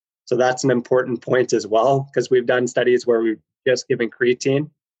 so that's an important point as well, because we've done studies where we've just given creatine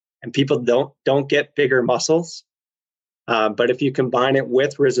and people don't get bigger muscles. But if you combine it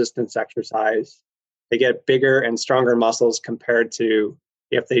with resistance exercise, they get bigger and stronger muscles compared to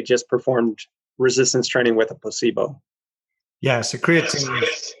if they just performed resistance training with a placebo. Yeah, so creatine,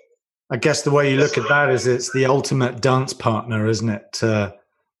 I guess the way you look at that is it's the ultimate dance partner, isn't it, to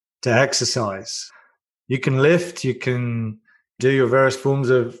exercise. You can lift, you can do your various forms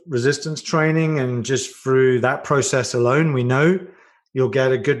of resistance training, and just through that process alone, we know you'll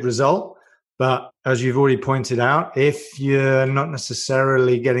get a good result. But as you've already pointed out, if you're not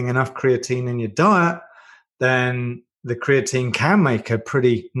necessarily getting enough creatine in your diet, then the creatine can make a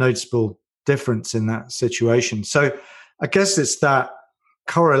pretty noticeable difference in that situation. So I guess it's that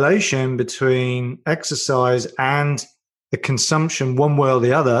correlation between exercise and the consumption, one way or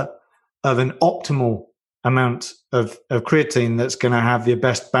the other, of an optimal amount of creatine that's going to have the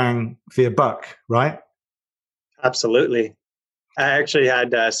best bang for your buck, right? Absolutely. I actually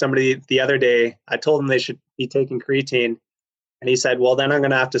had somebody the other day, I told them they should be taking creatine. And he said, well, then I'm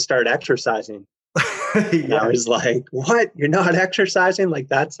going to have to start exercising. And I was like, what? You're not exercising? Like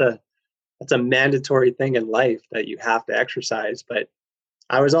that's a mandatory thing in life that you have to exercise. But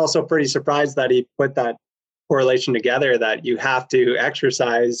I was also pretty surprised that he put that correlation together that you have to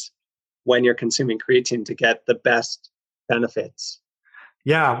exercise when you're consuming creatine to get the best benefits.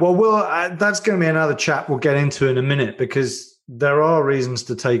 Yeah, well, that's going to be another chat we'll get into in a minute, because there are reasons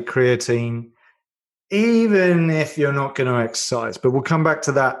to take creatine even if you're not going to exercise. But we'll come back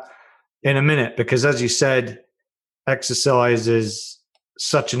to that in a minute, because as you said, exercise is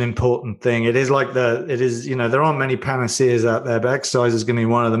such an important thing. It is, there aren't many panaceas out there, but exercise is going to be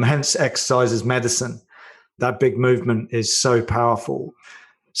one of them. Hence, exercise is medicine. That big movement is so powerful.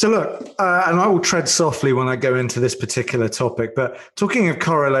 So look, and I will tread softly when I go into this particular topic, but talking of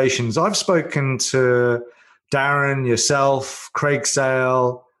correlations, I've spoken to Darren, yourself, Craig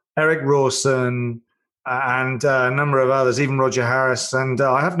Sale, Eric Rawson, and a number of others, even Roger Harris. And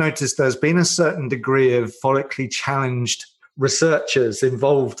I have noticed there's been a certain degree of follically challenged researchers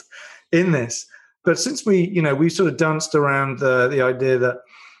involved in this. But since we sort of danced around the idea that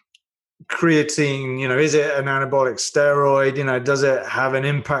creatine, is it an anabolic steroid? Does it have an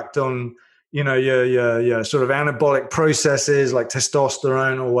impact on, your sort of anabolic processes like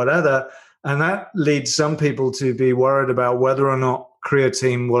testosterone or whatever? And that leads some people to be worried about whether or not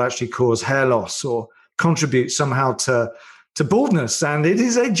creatine will actually cause hair loss or contribute somehow to baldness. And it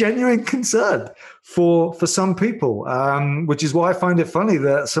is a genuine concern for some people, which is why I find it funny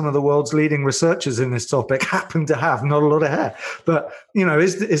that some of the world's leading researchers in this topic happen to have not a lot of hair. But,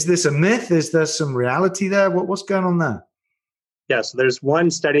 is this a myth? Is there some reality there? What's going on there? Yeah, so there's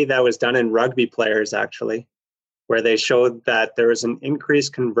one study that was done in rugby players, actually, where they showed that there was an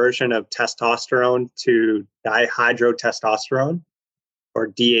increased conversion of testosterone to dihydrotestosterone, or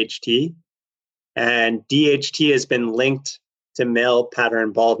DHT. And DHT has been linked to male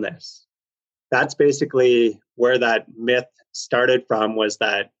pattern baldness. That's basically where that myth started from, was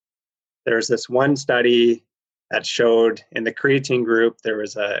that there's this one study that showed in the creatine group there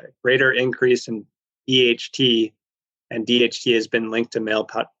was a greater increase in DHT, and DHT has been linked to male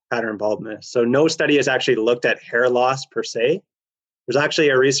pattern baldness. So no study has actually looked at hair loss per se. There's actually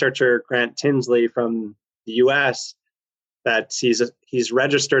a researcher, Grant Tinsley from the US, that he's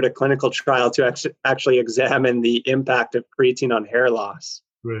registered a clinical trial to actually examine the impact of creatine on hair loss.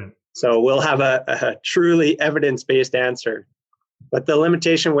 Right. So we'll have a truly evidence-based answer. But the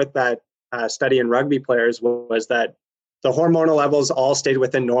limitation with that study in rugby players was that the hormonal levels all stayed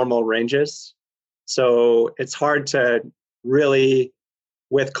within normal ranges. So it's hard to really,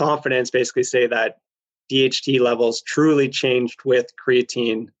 with confidence, basically say that DHT levels truly changed with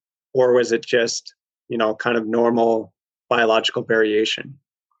creatine, or was it just, kind of normal biological variation?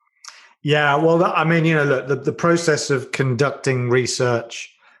 Yeah, well, look, the process of conducting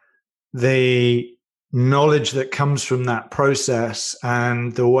research, the knowledge that comes from that process,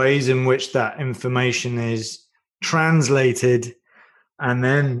 and the ways in which that information is translated and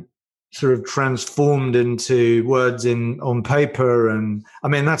then sort of transformed into words on paper. And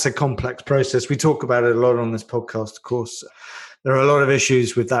that's a complex process. We talk about it a lot on this podcast, of course. There are a lot of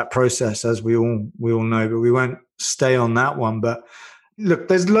issues with that process, as we all know, but we won't stay on that one. But look,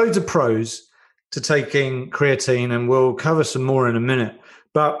 there's loads of pros to taking creatine, and we'll cover some more in a minute.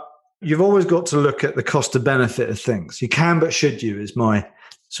 But you've always got to look at the cost of benefit of things. You can, but should you, is my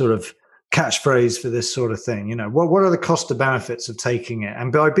sort of catchphrase for this sort of thing. What are the cost of benefits of taking it?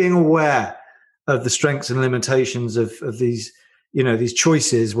 And by being aware of the strengths and limitations of these, these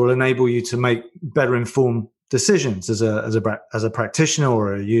choices will enable you to make better informed decisions as a practitioner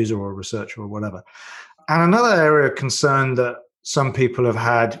or a user or a researcher or whatever. And another area of concern that some people have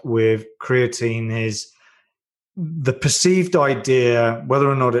had with creatine is the perceived idea, whether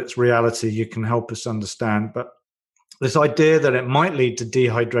or not it's reality, you can help us understand, but this idea that it might lead to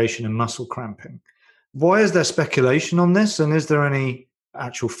dehydration and muscle cramping. Why is there speculation on this? And is there any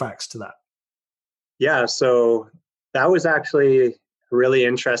actual facts to that? Yeah, so that was actually a really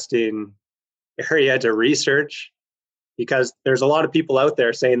interesting area to research, because there's a lot of people out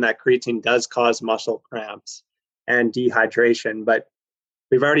there saying that creatine does cause muscle cramps and dehydration. But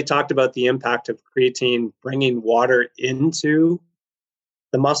we've already talked about the impact of creatine bringing water into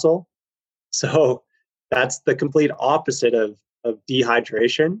the muscle. So that's the complete opposite of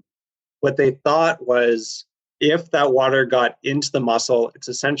dehydration. What they thought was, if that water got into the muscle, it's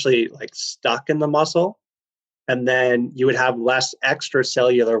essentially like stuck in the muscle, and then you would have less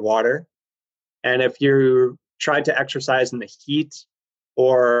extracellular water. And if you tried to exercise in the heat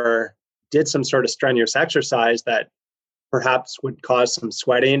or did some sort of strenuous exercise that perhaps would cause some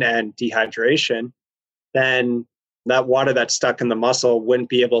sweating and dehydration, then that water that's stuck in the muscle wouldn't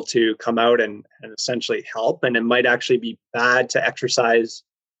be able to come out and essentially help. And it might actually be bad to exercise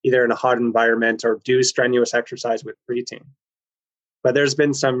either in a hot environment or do strenuous exercise with creatine. But there's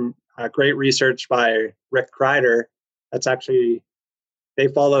been some great research by Rick Kreider that's actually, they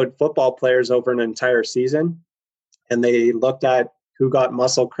followed football players over an entire season, and they looked at who got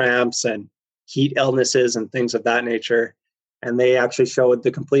muscle cramps and heat illnesses and things of that nature. And they actually showed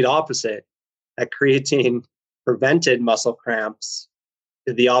the complete opposite, that creatine prevented muscle cramps,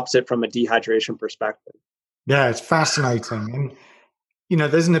 the opposite from a dehydration perspective. Yeah, it's fascinating. And,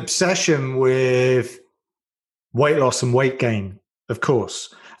 there's an obsession with weight loss and weight gain, of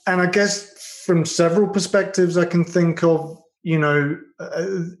course. And I guess from several perspectives I can think of,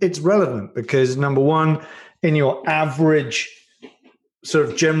 it's relevant because, number one, in your average sort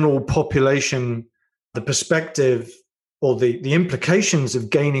of general population, the perspective or the implications of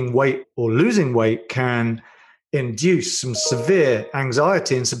gaining weight or losing weight can induce some severe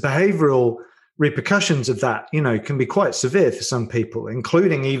anxiety, and some behavioral repercussions of that, can be quite severe for some people,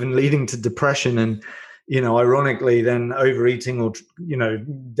 including even leading to depression and, ironically then overeating or,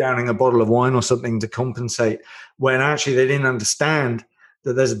 downing a bottle of wine or something to compensate, when actually they didn't understand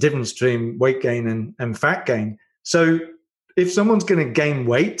that there's a difference between weight gain and fat gain. So if someone's going to gain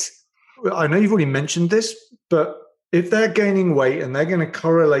weight, I know you've already mentioned this, but if they're gaining weight and they're going to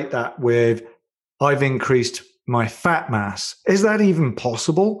correlate that with, I've increased my fat mass, is that even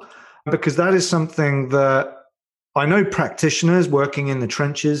possible? Because that is something that I know practitioners working in the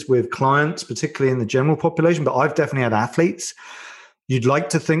trenches with clients, particularly in the general population, but I've definitely had athletes. You'd like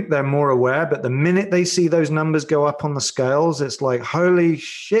to think they're more aware, but the minute they see those numbers go up on the scales, it's like, holy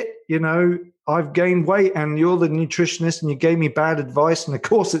shit, I've gained weight and you're the nutritionist and you gave me bad advice. And of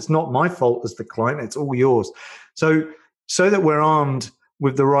course, it's not my fault as the client, it's all yours. So that we're armed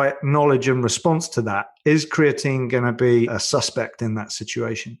with the right knowledge and response to that, is creatine going to be a suspect in that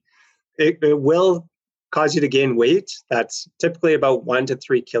situation? It will cause you to gain weight. That's typically about 1 to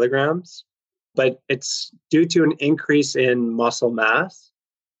 3 kilograms, but it's due to an increase in muscle mass.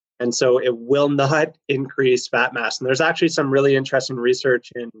 And so it will not increase fat mass. And there's actually some really interesting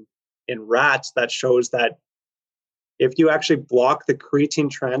research in rats that shows that if you actually block the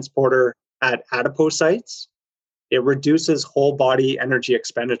creatine transporter at adipocytes, it reduces whole body energy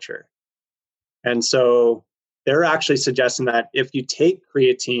expenditure. And so they're actually suggesting that if you take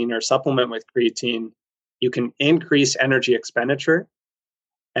creatine or supplement with creatine, you can increase energy expenditure.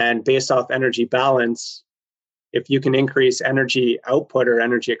 And based off energy balance, if you can increase energy output or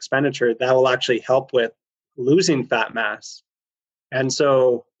energy expenditure, that will actually help with losing fat mass. And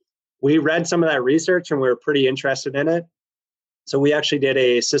so we read some of that research and we were pretty interested in it. So we actually did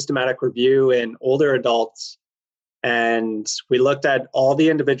a systematic review in older adults, and we looked at all the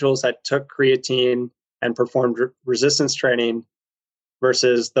individuals that took creatine and performed resistance training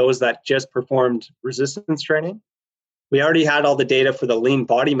versus those that just performed resistance training. We already had all the data for the lean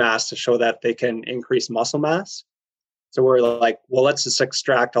body mass to show that they can increase muscle mass. So we're like, well, let's just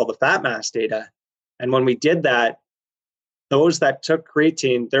extract all the fat mass data. And when we did that, those that took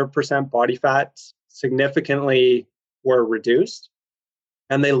creatine, their percent body fat significantly were reduced.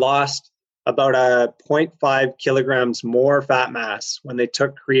 And they lost about 0.5 kilograms more fat mass when they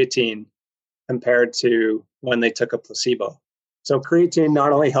took creatine compared to when they took a placebo. So creatine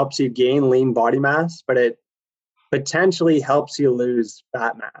not only helps you gain lean body mass, but it potentially helps you lose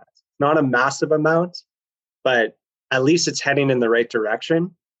fat mass. Not a massive amount, but at least it's heading in the right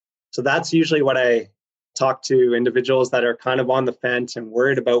direction. So that's usually what I talk to individuals that are kind of on the fence and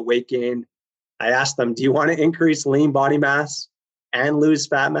worried about weight gain. I ask them, do you want to increase lean body mass and lose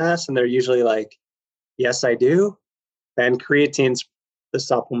fat mass? And they're usually like, yes, I do. Then creatine's the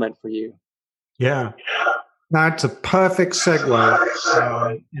supplement for you. Yeah. That's a perfect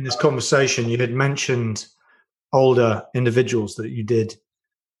segue in this conversation. You had mentioned older individuals that you did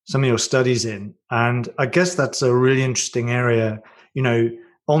some of your studies in. And I guess that's a really interesting area.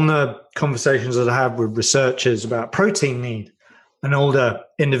 On the conversations that I have with researchers about protein need and older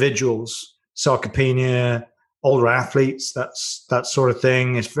individuals, sarcopenia, older athletes, that sort of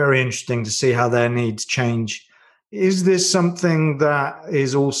thing, it's very interesting to see how their needs change. Is this something that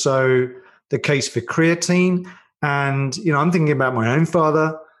is also the case for creatine? And, I'm thinking about my own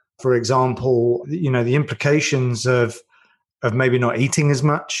father, for example, the implications of maybe not eating as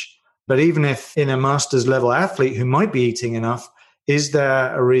much. But even if in a master's level athlete who might be eating enough, is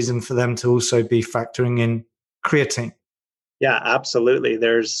there a reason for them to also be factoring in creatine? Yeah, absolutely.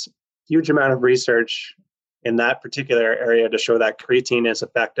 There's a huge amount of research in that particular area to show that creatine is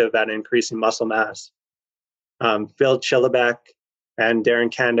effective at increasing muscle mass. Phil Chillibeck and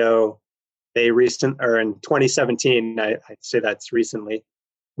Darren Kando, in 2017, I'd say that's recently,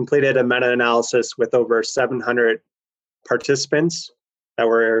 completed a meta-analysis with over 700 participants that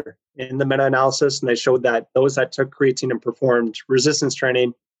were in the meta-analysis, and they showed that those that took creatine and performed resistance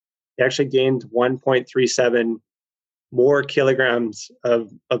training, they actually gained 1.37 more kilograms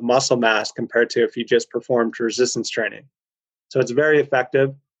of muscle mass compared to if you just performed resistance training. So it's very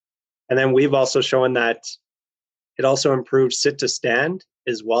effective. And then we've also shown that it also improves sit to stand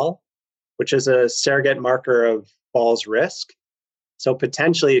as well, which is a surrogate marker of falls risk. So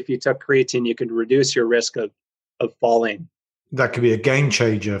potentially, if you took creatine, you could reduce your risk of falling. That could be a game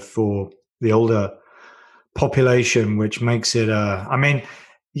changer for the older population, which makes it, I mean,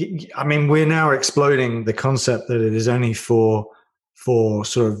 we're now exploding the concept that it is only for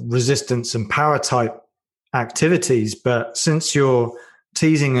sort of resistance and power type activities. But since you're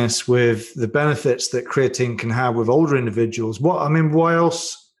teasing us with the benefits that creatine can have with older individuals, why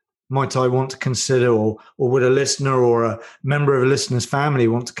else might I want to consider, or would a listener or a member of a listener's family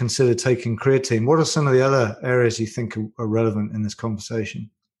want to consider taking creatine? What are some of the other areas you think are relevant in this conversation?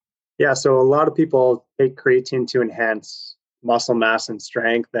 Yeah, so a lot of people take creatine to enhance muscle mass and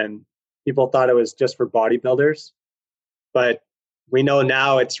strength, and people thought it was just for bodybuilders. But we know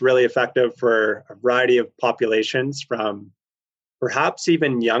now it's really effective for a variety of populations, from perhaps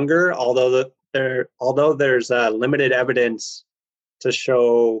even younger, although there's limited evidence to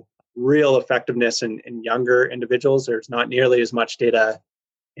show real effectiveness in younger individuals. There's not nearly as much data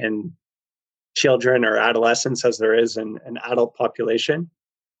in children or adolescents as there is in an adult population.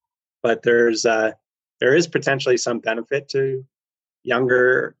 But there is potentially some benefit to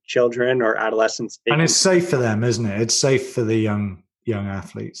younger children or adolescents. And it's safe for them, isn't it? It's safe for the young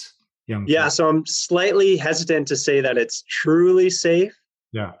athletes. Yeah, so I'm slightly hesitant to say that it's truly safe.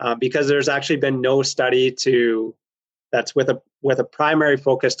 Yeah, because there's actually been no study that's with a primary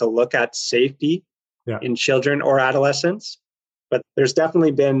focus to look at safety in children or adolescents. But there's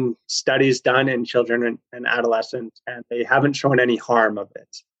definitely been studies done in children and adolescents, and they haven't shown any harm of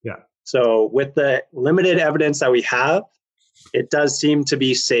it. Yeah. So with the limited evidence that we have, it does seem to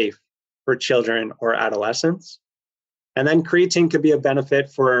be safe for children or adolescents. And then creatine could be a benefit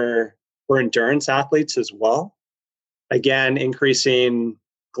for endurance athletes as well. Again, increasing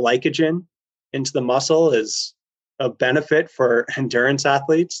glycogen into the muscle is a benefit for endurance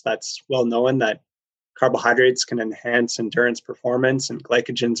athletes. That's well known that carbohydrates can enhance endurance performance, and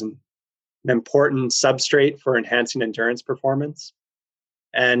glycogen's an important substrate for enhancing endurance performance.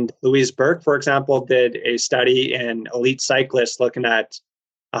 And Louise Burke, for example, did a study in elite cyclists looking at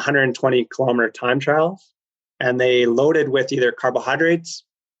 120 kilometer time trials, and they loaded with either carbohydrates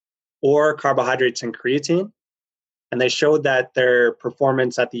or carbohydrates and creatine. And they showed that their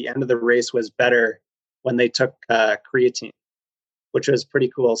performance at the end of the race was better when they took creatine, which was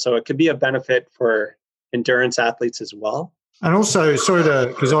pretty cool. So it could be a benefit for endurance athletes as well. And also,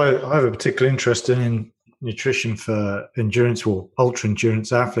 because I have a particular interest in nutrition for endurance or ultra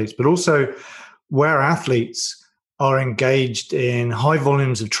endurance athletes, but also where athletes are engaged in high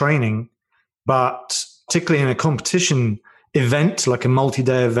volumes of training, but particularly in a competition event, like a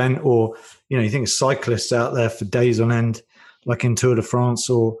multi-day event, or, you think of cyclists out there for days on end, like in Tour de France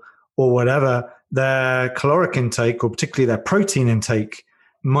or whatever, their caloric intake, or particularly their protein intake,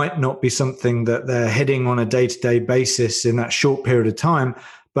 might not be something that they're hitting on a day-to-day basis in that short period of time.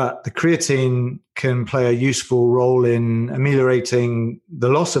 But the creatine can play a useful role in ameliorating the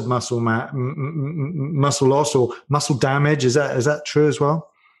loss of muscle loss or muscle damage. Is that true as well?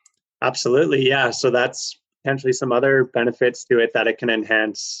 Absolutely, yeah. So that's potentially some other benefits to it, that it can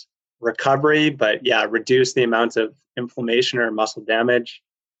enhance recovery, but reduce the amount of inflammation or muscle damage.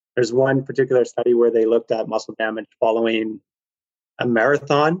 There's one particular study where they looked at muscle damage following a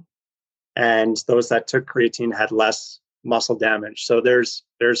marathon, and those that took creatine had less muscle damage. So there's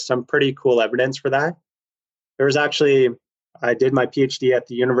some pretty cool evidence for that. I did my PhD at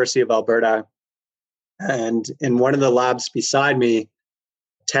the University of Alberta, and in one of the labs beside me,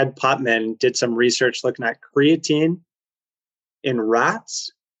 Ted Putman did some research looking at creatine in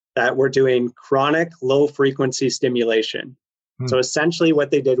rats that were doing chronic low frequency stimulation. So essentially what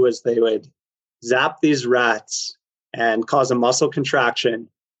they did was they would zap these rats and cause a muscle contraction.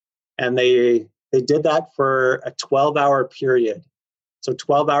 And they did that for a 12-hour period. So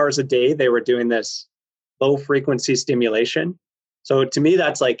 12 hours a day, they were doing this low frequency stimulation. So to me,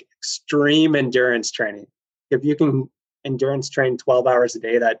 that's like extreme endurance training. If you can endurance train 12 hours a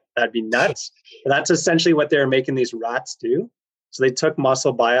day, that'd be nuts. But that's essentially what they were making these rats do. So they took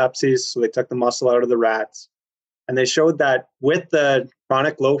muscle biopsies. So they took the muscle out of the rats. And they showed that with the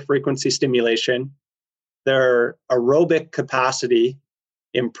chronic low frequency stimulation, their aerobic capacity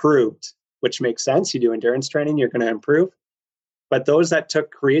improved, which makes sense. You do endurance training, you're going to improve. But those that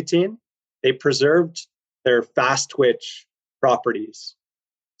took creatine, they preserved their fast twitch properties.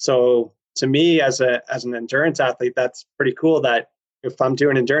 So to me, as an endurance athlete, that's pretty cool that if I'm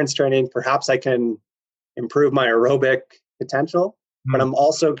doing endurance training, perhaps I can improve my aerobic potential, but I'm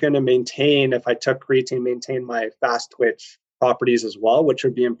also going to maintain, if I took creatine, maintain my fast twitch properties as well, which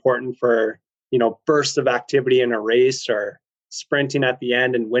would be important for, bursts of activity in a race or sprinting at the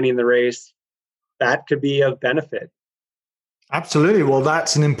end and winning the race. That could be of benefit. Absolutely. Well,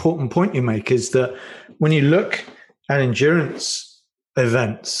 that's an important point you make, is that when you look at endurance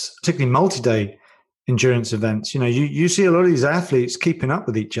events, particularly multi-day endurance events, you see a lot of these athletes keeping up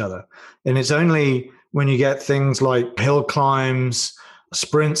with each other. And it's only when you get things like hill climbs,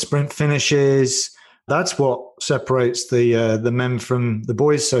 sprint finishes, that's what separates the men from the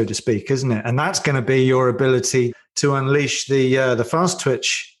boys, so to speak, isn't it? And that's going to be your ability to unleash the fast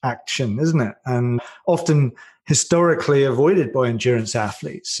twitch action, isn't it? And often historically avoided by endurance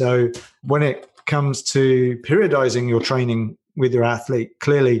athletes. So when it comes to periodizing your training with your athlete,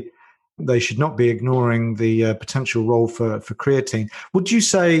 clearly they should not be ignoring the potential role for creatine. Would you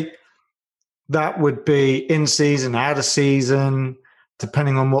say that would be in season, out of season,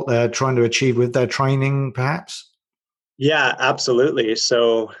 depending on what they're trying to achieve with their training, perhaps? Yeah, absolutely.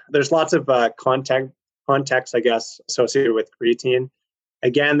 So there's lots of context, I guess, associated with creatine.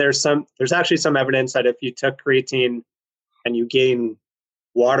 Again, there's actually some evidence that if you took creatine and you gain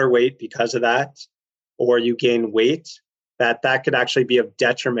water weight because of that, or you gain weight, that could actually be of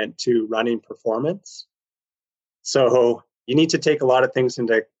detriment to running performance. So you need to take a lot of things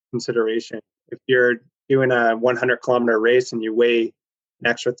into consideration. If you're doing a 100-kilometer race and you weigh an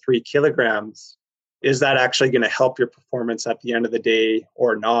extra 3 kilograms, is that actually going to help your performance at the end of the day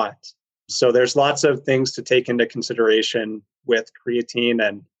or not? So there's lots of things to take into consideration with creatine,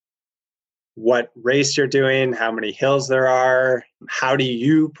 and what race you're doing, how many hills there are, how do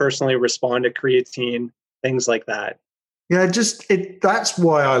you personally respond to creatine, things like that. Yeah, that's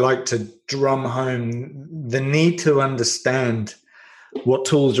why I like to drum home the need to understand what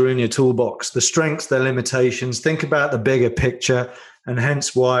tools are in your toolbox, the strengths, their limitations, think about the bigger picture, and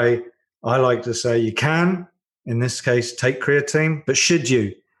hence why I like to say you can, in this case, take creatine, but should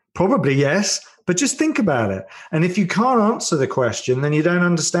you? Probably yes, but just think about it. And if you can't answer the question, then you don't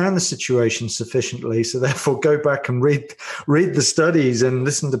understand the situation sufficiently. So therefore, go back and read the studies and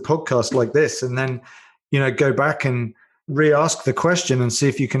listen to podcasts like this, and then, go back and re-ask the question and see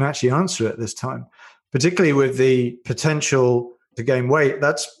if you can actually answer it this time. Particularly with the potential to gain weight,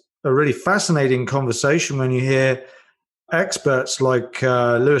 that's a really fascinating conversation when you hear experts like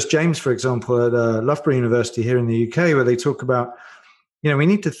Lewis James, for example, at Loughborough University here in the UK, where they talk about, we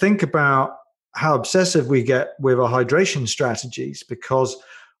need to think about how obsessive we get with our hydration strategies, because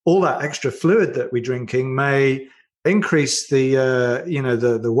all that extra fluid that we're drinking may increase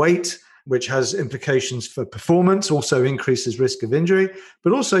the weight, which has implications for performance, also increases risk of injury,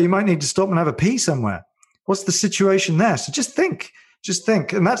 but also you might need to stop and have a pee somewhere. What's the situation there? So just think.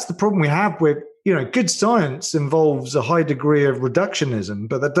 And that's the problem we have with, good science involves a high degree of reductionism,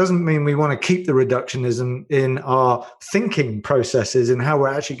 but that doesn't mean we want to keep the reductionism in our thinking processes and how we're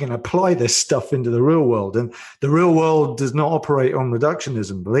actually going to apply this stuff into the real world. And the real world does not operate on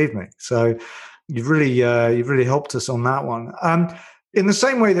reductionism, believe me. So you've really helped us on that one. In the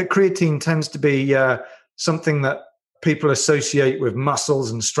same way that creatine tends to be something that people associate with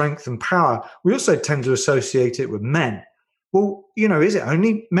muscles and strength and power, we also tend to associate it with men. Well, is it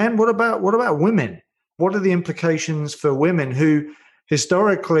only men? What about women? What are the implications for women who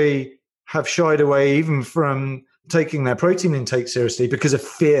historically have shied away even from taking their protein intake seriously because of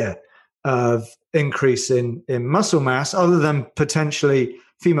fear of increase in muscle mass, other than potentially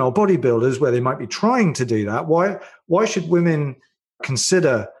female bodybuilders where they might be trying to do that? Why should women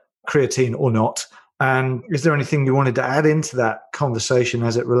consider creatine or not? And is there anything you wanted to add into that conversation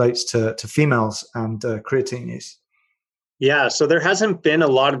as it relates to females and creatine use? Yeah, so there hasn't been a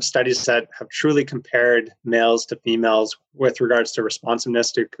lot of studies that have truly compared males to females with regards to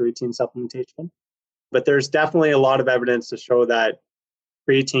responsiveness to creatine supplementation. But there's definitely a lot of evidence to show that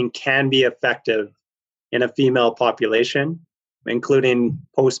creatine can be effective in a female population, including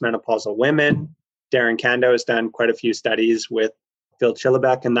postmenopausal women. Darren Kando has done quite a few studies with Phil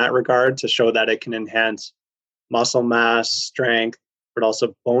Chillibeck in that regard to show that it can enhance muscle mass, strength, but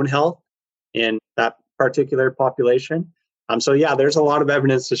also bone health in that particular population. So yeah, there's a lot of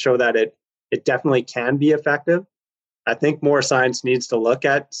evidence to show that it definitely can be effective. I think more science needs to look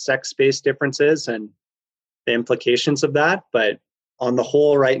at sex-based differences and the implications of that. But on the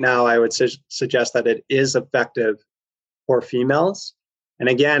whole, right now, I would suggest that it is effective for females. And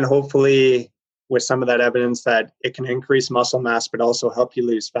again, hopefully, with some of that evidence that it can increase muscle mass, but also help you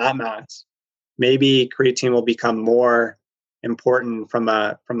lose fat mass, maybe creatine will become more important from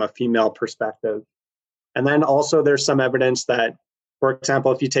a female perspective. And then also there's some evidence that, for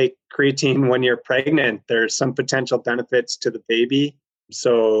example, if you take creatine when you're pregnant, there's some potential benefits to the baby.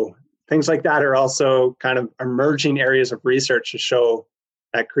 So things like that are also kind of emerging areas of research to show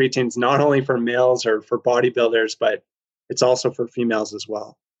that creatine is not only for males or for bodybuilders, but it's also for females as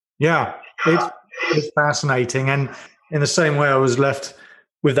well. Yeah, it's fascinating. And in the same way, I was left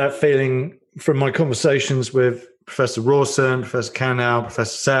with that feeling from my conversations with Professor Rawson, Professor Canal,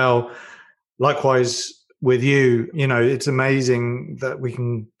 Professor Sell, likewise with you. You know, it's amazing that we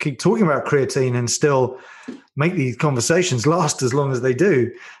can keep talking about creatine and still make these conversations last as long as they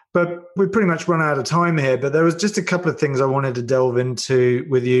do. But we've pretty much run out of time here. But there was just a couple of things I wanted to delve into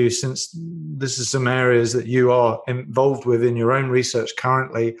with you, since this is some areas that you are involved with in your own research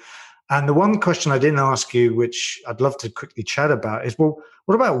currently. And the one question I didn't ask you, which I'd love to quickly chat about, is, well,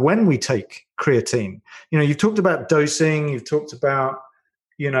 what about when we take creatine? You know, you've talked about dosing, you've talked about,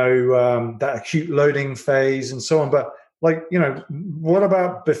 that acute loading phase and so on. But what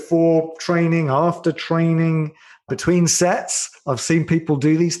about before training, after training, between sets? I've seen people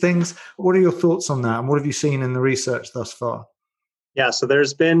do these things. What are your thoughts on that? And what have you seen in the research thus far? Yeah, so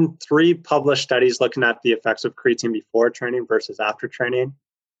there's been 3 published studies looking at the effects of creatine before training versus after training.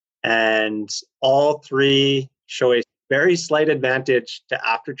 And all 3 show a very slight advantage to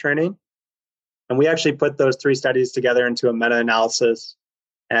after training. And we actually put those 3 studies together into a meta-analysis.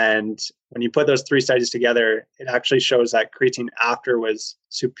 And when you put those 3 studies together, it actually shows that creatine after was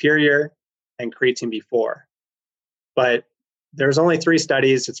superior than creatine before. But there's only 3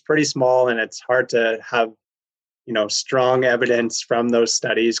 studies. It's pretty small, and it's hard to have, strong evidence from those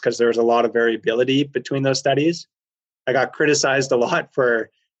studies because there's a lot of variability between those studies. I got criticized a lot for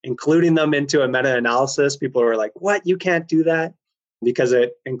including them into a meta-analysis. People were like, what? You can't do that? Because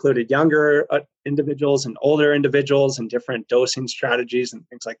it included younger individuals and older individuals and different dosing strategies and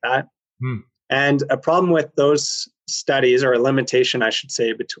things like that. And a problem with those studies, or a limitation, I should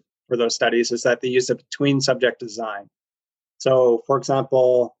say, for those studies, is that they use a between subject design. So, for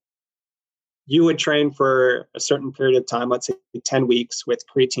example, you would train for a certain period of time, let's say 10 weeks with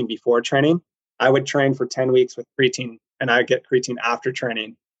creatine before training. I would train for 10 weeks with creatine, and I'd get creatine after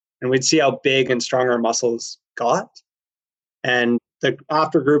training. And we'd see how big and strong our muscles got. And the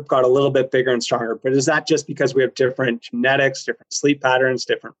after group got a little bit bigger and stronger. But is that just because we have different genetics, different sleep patterns,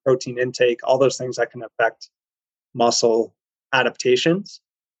 different protein intake, all those things that can affect muscle adaptations?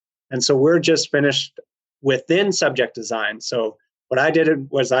 And so we're just finished within subject design. So what I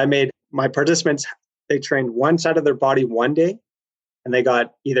did was I made my participants, they trained one side of their body one day, and they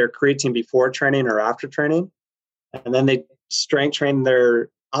got either creatine before training or after training. And then they strength trained their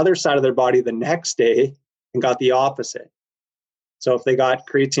other side of their body the next day and got the opposite. So if they got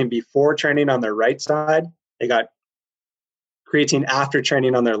creatine before training on their right side, they got creatine after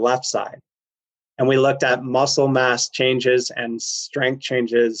training on their left side. And we looked at muscle mass changes and strength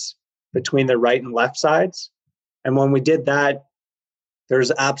changes between the right and left sides. And when we did that,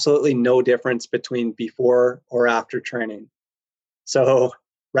 there's absolutely no difference between before or after training. So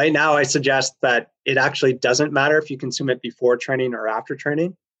right now, I suggest that it actually doesn't matter if you consume it before training or after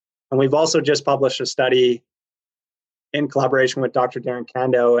training. And we've also just published a study in collaboration with Dr. Darren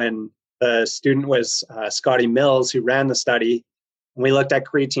Kando, and the student was Scotty Mills, who ran the study. And we looked at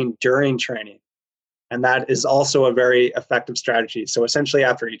creatine during training. And that is also a very effective strategy. So essentially,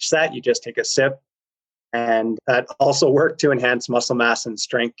 after each set, you just take a sip. And that also worked to enhance muscle mass and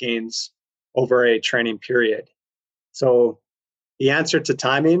strength gains over a training period. So the answer to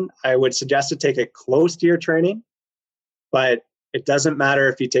timing, I would suggest to take it close to your training, but it doesn't matter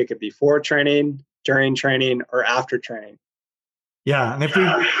if you take it before training, during training, or after training. Yeah, and if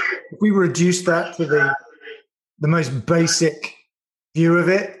we reduce that to the most basic view of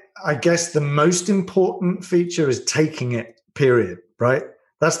it, I guess the most important feature is taking it, period, right?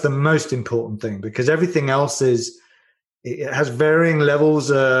 That's the most important thing, because everything else it has varying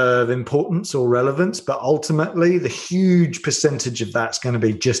levels of importance or relevance, but ultimately the huge percentage of that's going to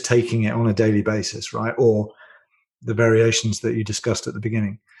be just taking it on a daily basis, right? Or the variations that you discussed at the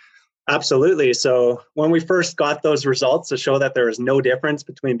beginning. Absolutely. So when we first got those results to show that there was no difference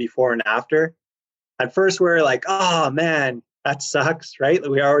between before and after, at first we were like, oh man, that sucks, right?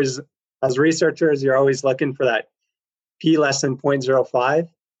 We always, as researchers, you're always looking for that P less than 0.05.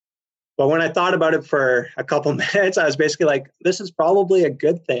 But when I thought about it for a couple minutes, I was basically like, this is probably a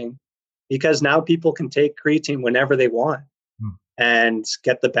good thing, because now people can take creatine whenever they want. and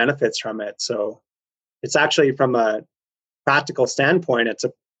get the benefits from it. So it's actually, from a practical standpoint, it's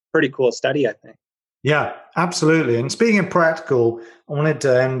a pretty cool study, I think. Yeah, absolutely. And speaking of practical, I wanted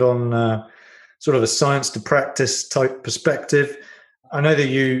to end on sort of a science to practice type perspective. I know that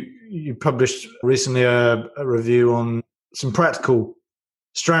you published recently a review on some practical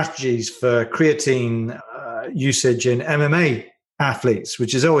strategies for creatine usage in MMA athletes,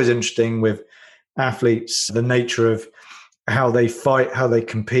 which is always interesting with athletes, the nature of how they fight, how they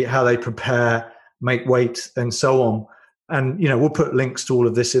compete, how they prepare, make weight, and so on. And, we'll put links to all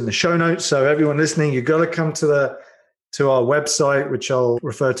of this in the show notes. So everyone listening, you've got to come to our website, which I'll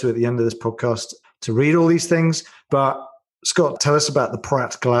refer to at the end of this podcast, to read all these things. But Scott, tell us about the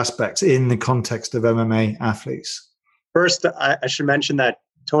practical aspects in the context of MMA athletes. First, I should mention that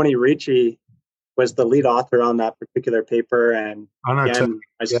Tony Ricci was the lead author on that particular paper. And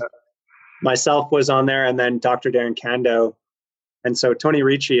myself was on there, and then Dr. Darren Kando. And so Tony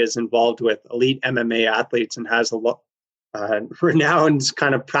Ricci is involved with elite MMA athletes and has a renowned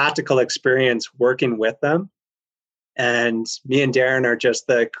kind of practical experience working with them. And me and Darren are just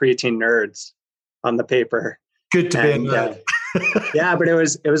the creatine nerds on the paper. Good to be in there. Yeah, but it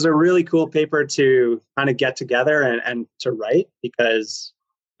was a really cool paper to kind of get together and to write, because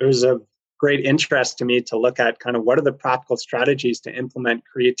it was of great interest to me to look at kind of what are the practical strategies to implement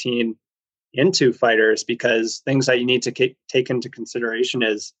creatine into fighters, because things that you need to take into consideration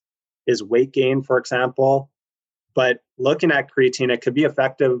is weight gain, for example. But looking at creatine, it could be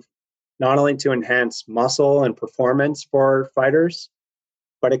effective not only to enhance muscle and performance for fighters,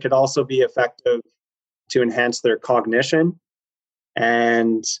 but it could also be effective to enhance their cognition,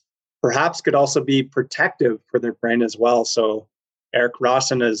 and perhaps could also be protective for their brain as well. So Eric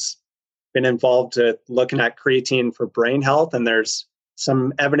Rawson has been involved with looking at creatine for brain health, and there's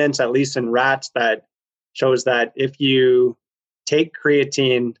some evidence, at least in rats, that shows that if you take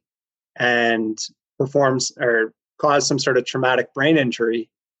creatine and performs or cause some sort of traumatic brain injury,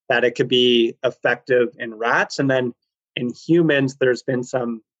 that it could be effective in rats. And then in humans, there's been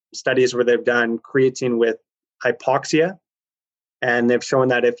some studies where they've done creatine with hypoxia, and they've shown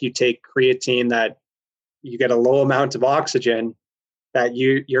that if you take creatine, that you get a low amount of oxygen, that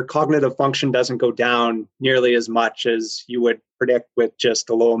your cognitive function doesn't go down nearly as much as you would predict with just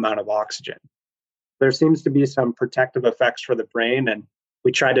a low amount of oxygen. There seems to be some protective effects for the brain, and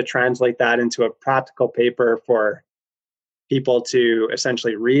we try to translate that into a practical paper for people to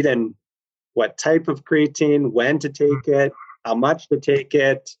essentially read, and what type of creatine, when to take it, how much to take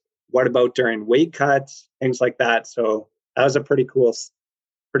it, what about during weight cuts, things like that. So that was a pretty cool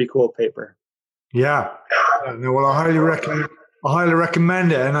paper. Yeah. No, well, I highly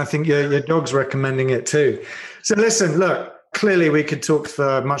recommend it. And I think your dog's recommending it too. So listen, look, clearly we could talk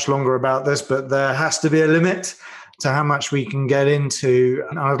for much longer about this, but there has to be a limit to how much we can get into.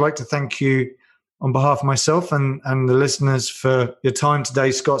 And I'd like to thank you on behalf of myself and the listeners for your time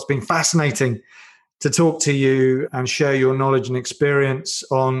today, Scott. It's been fascinating to talk to you and share your knowledge and experience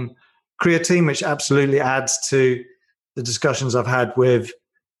on creatine, which absolutely adds to the discussions I've had with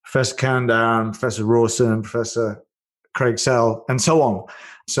Professor Kando, Professor Rawson, Professor Craig Sell, and so on.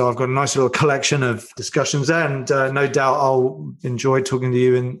 So I've got a nice little collection of discussions there, and no doubt I'll enjoy talking to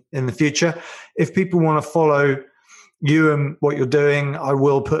you in the future. If people want to follow you and what you're doing, I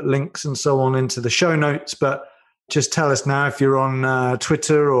will put links and so on into the show notes, but just tell us now if you're on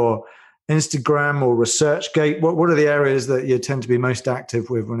Twitter or Instagram or ResearchGate. What are the areas that you tend to be most active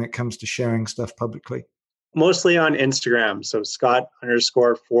with when it comes to sharing stuff publicly? Mostly on Instagram. So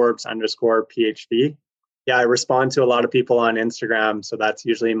Scott_Forbes_PhD. Yeah, I respond to a lot of people on Instagram. So that's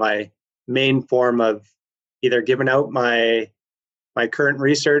usually my main form of either giving out my current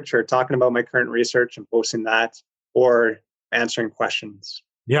research or talking about my current research and posting that, or answering questions.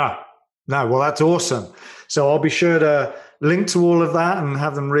 Yeah. No, well, that's awesome. So I'll be sure to link to all of that and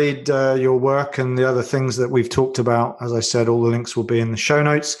have them read your work and the other things that we've talked about. As I said, all the links will be in the show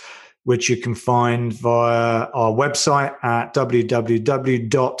notes, which you can find via our website at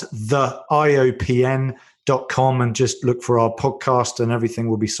www.theiopn.com, and just look for our podcast and everything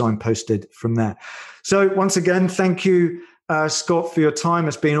will be signposted from there. So once again, thank you, Scott, for your time.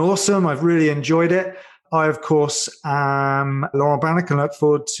 It's been awesome. I've really enjoyed it. I, of course, am Laurent Bannock and look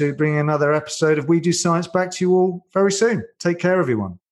forward to bringing another episode of We Do Science back to you all very soon. Take care, everyone.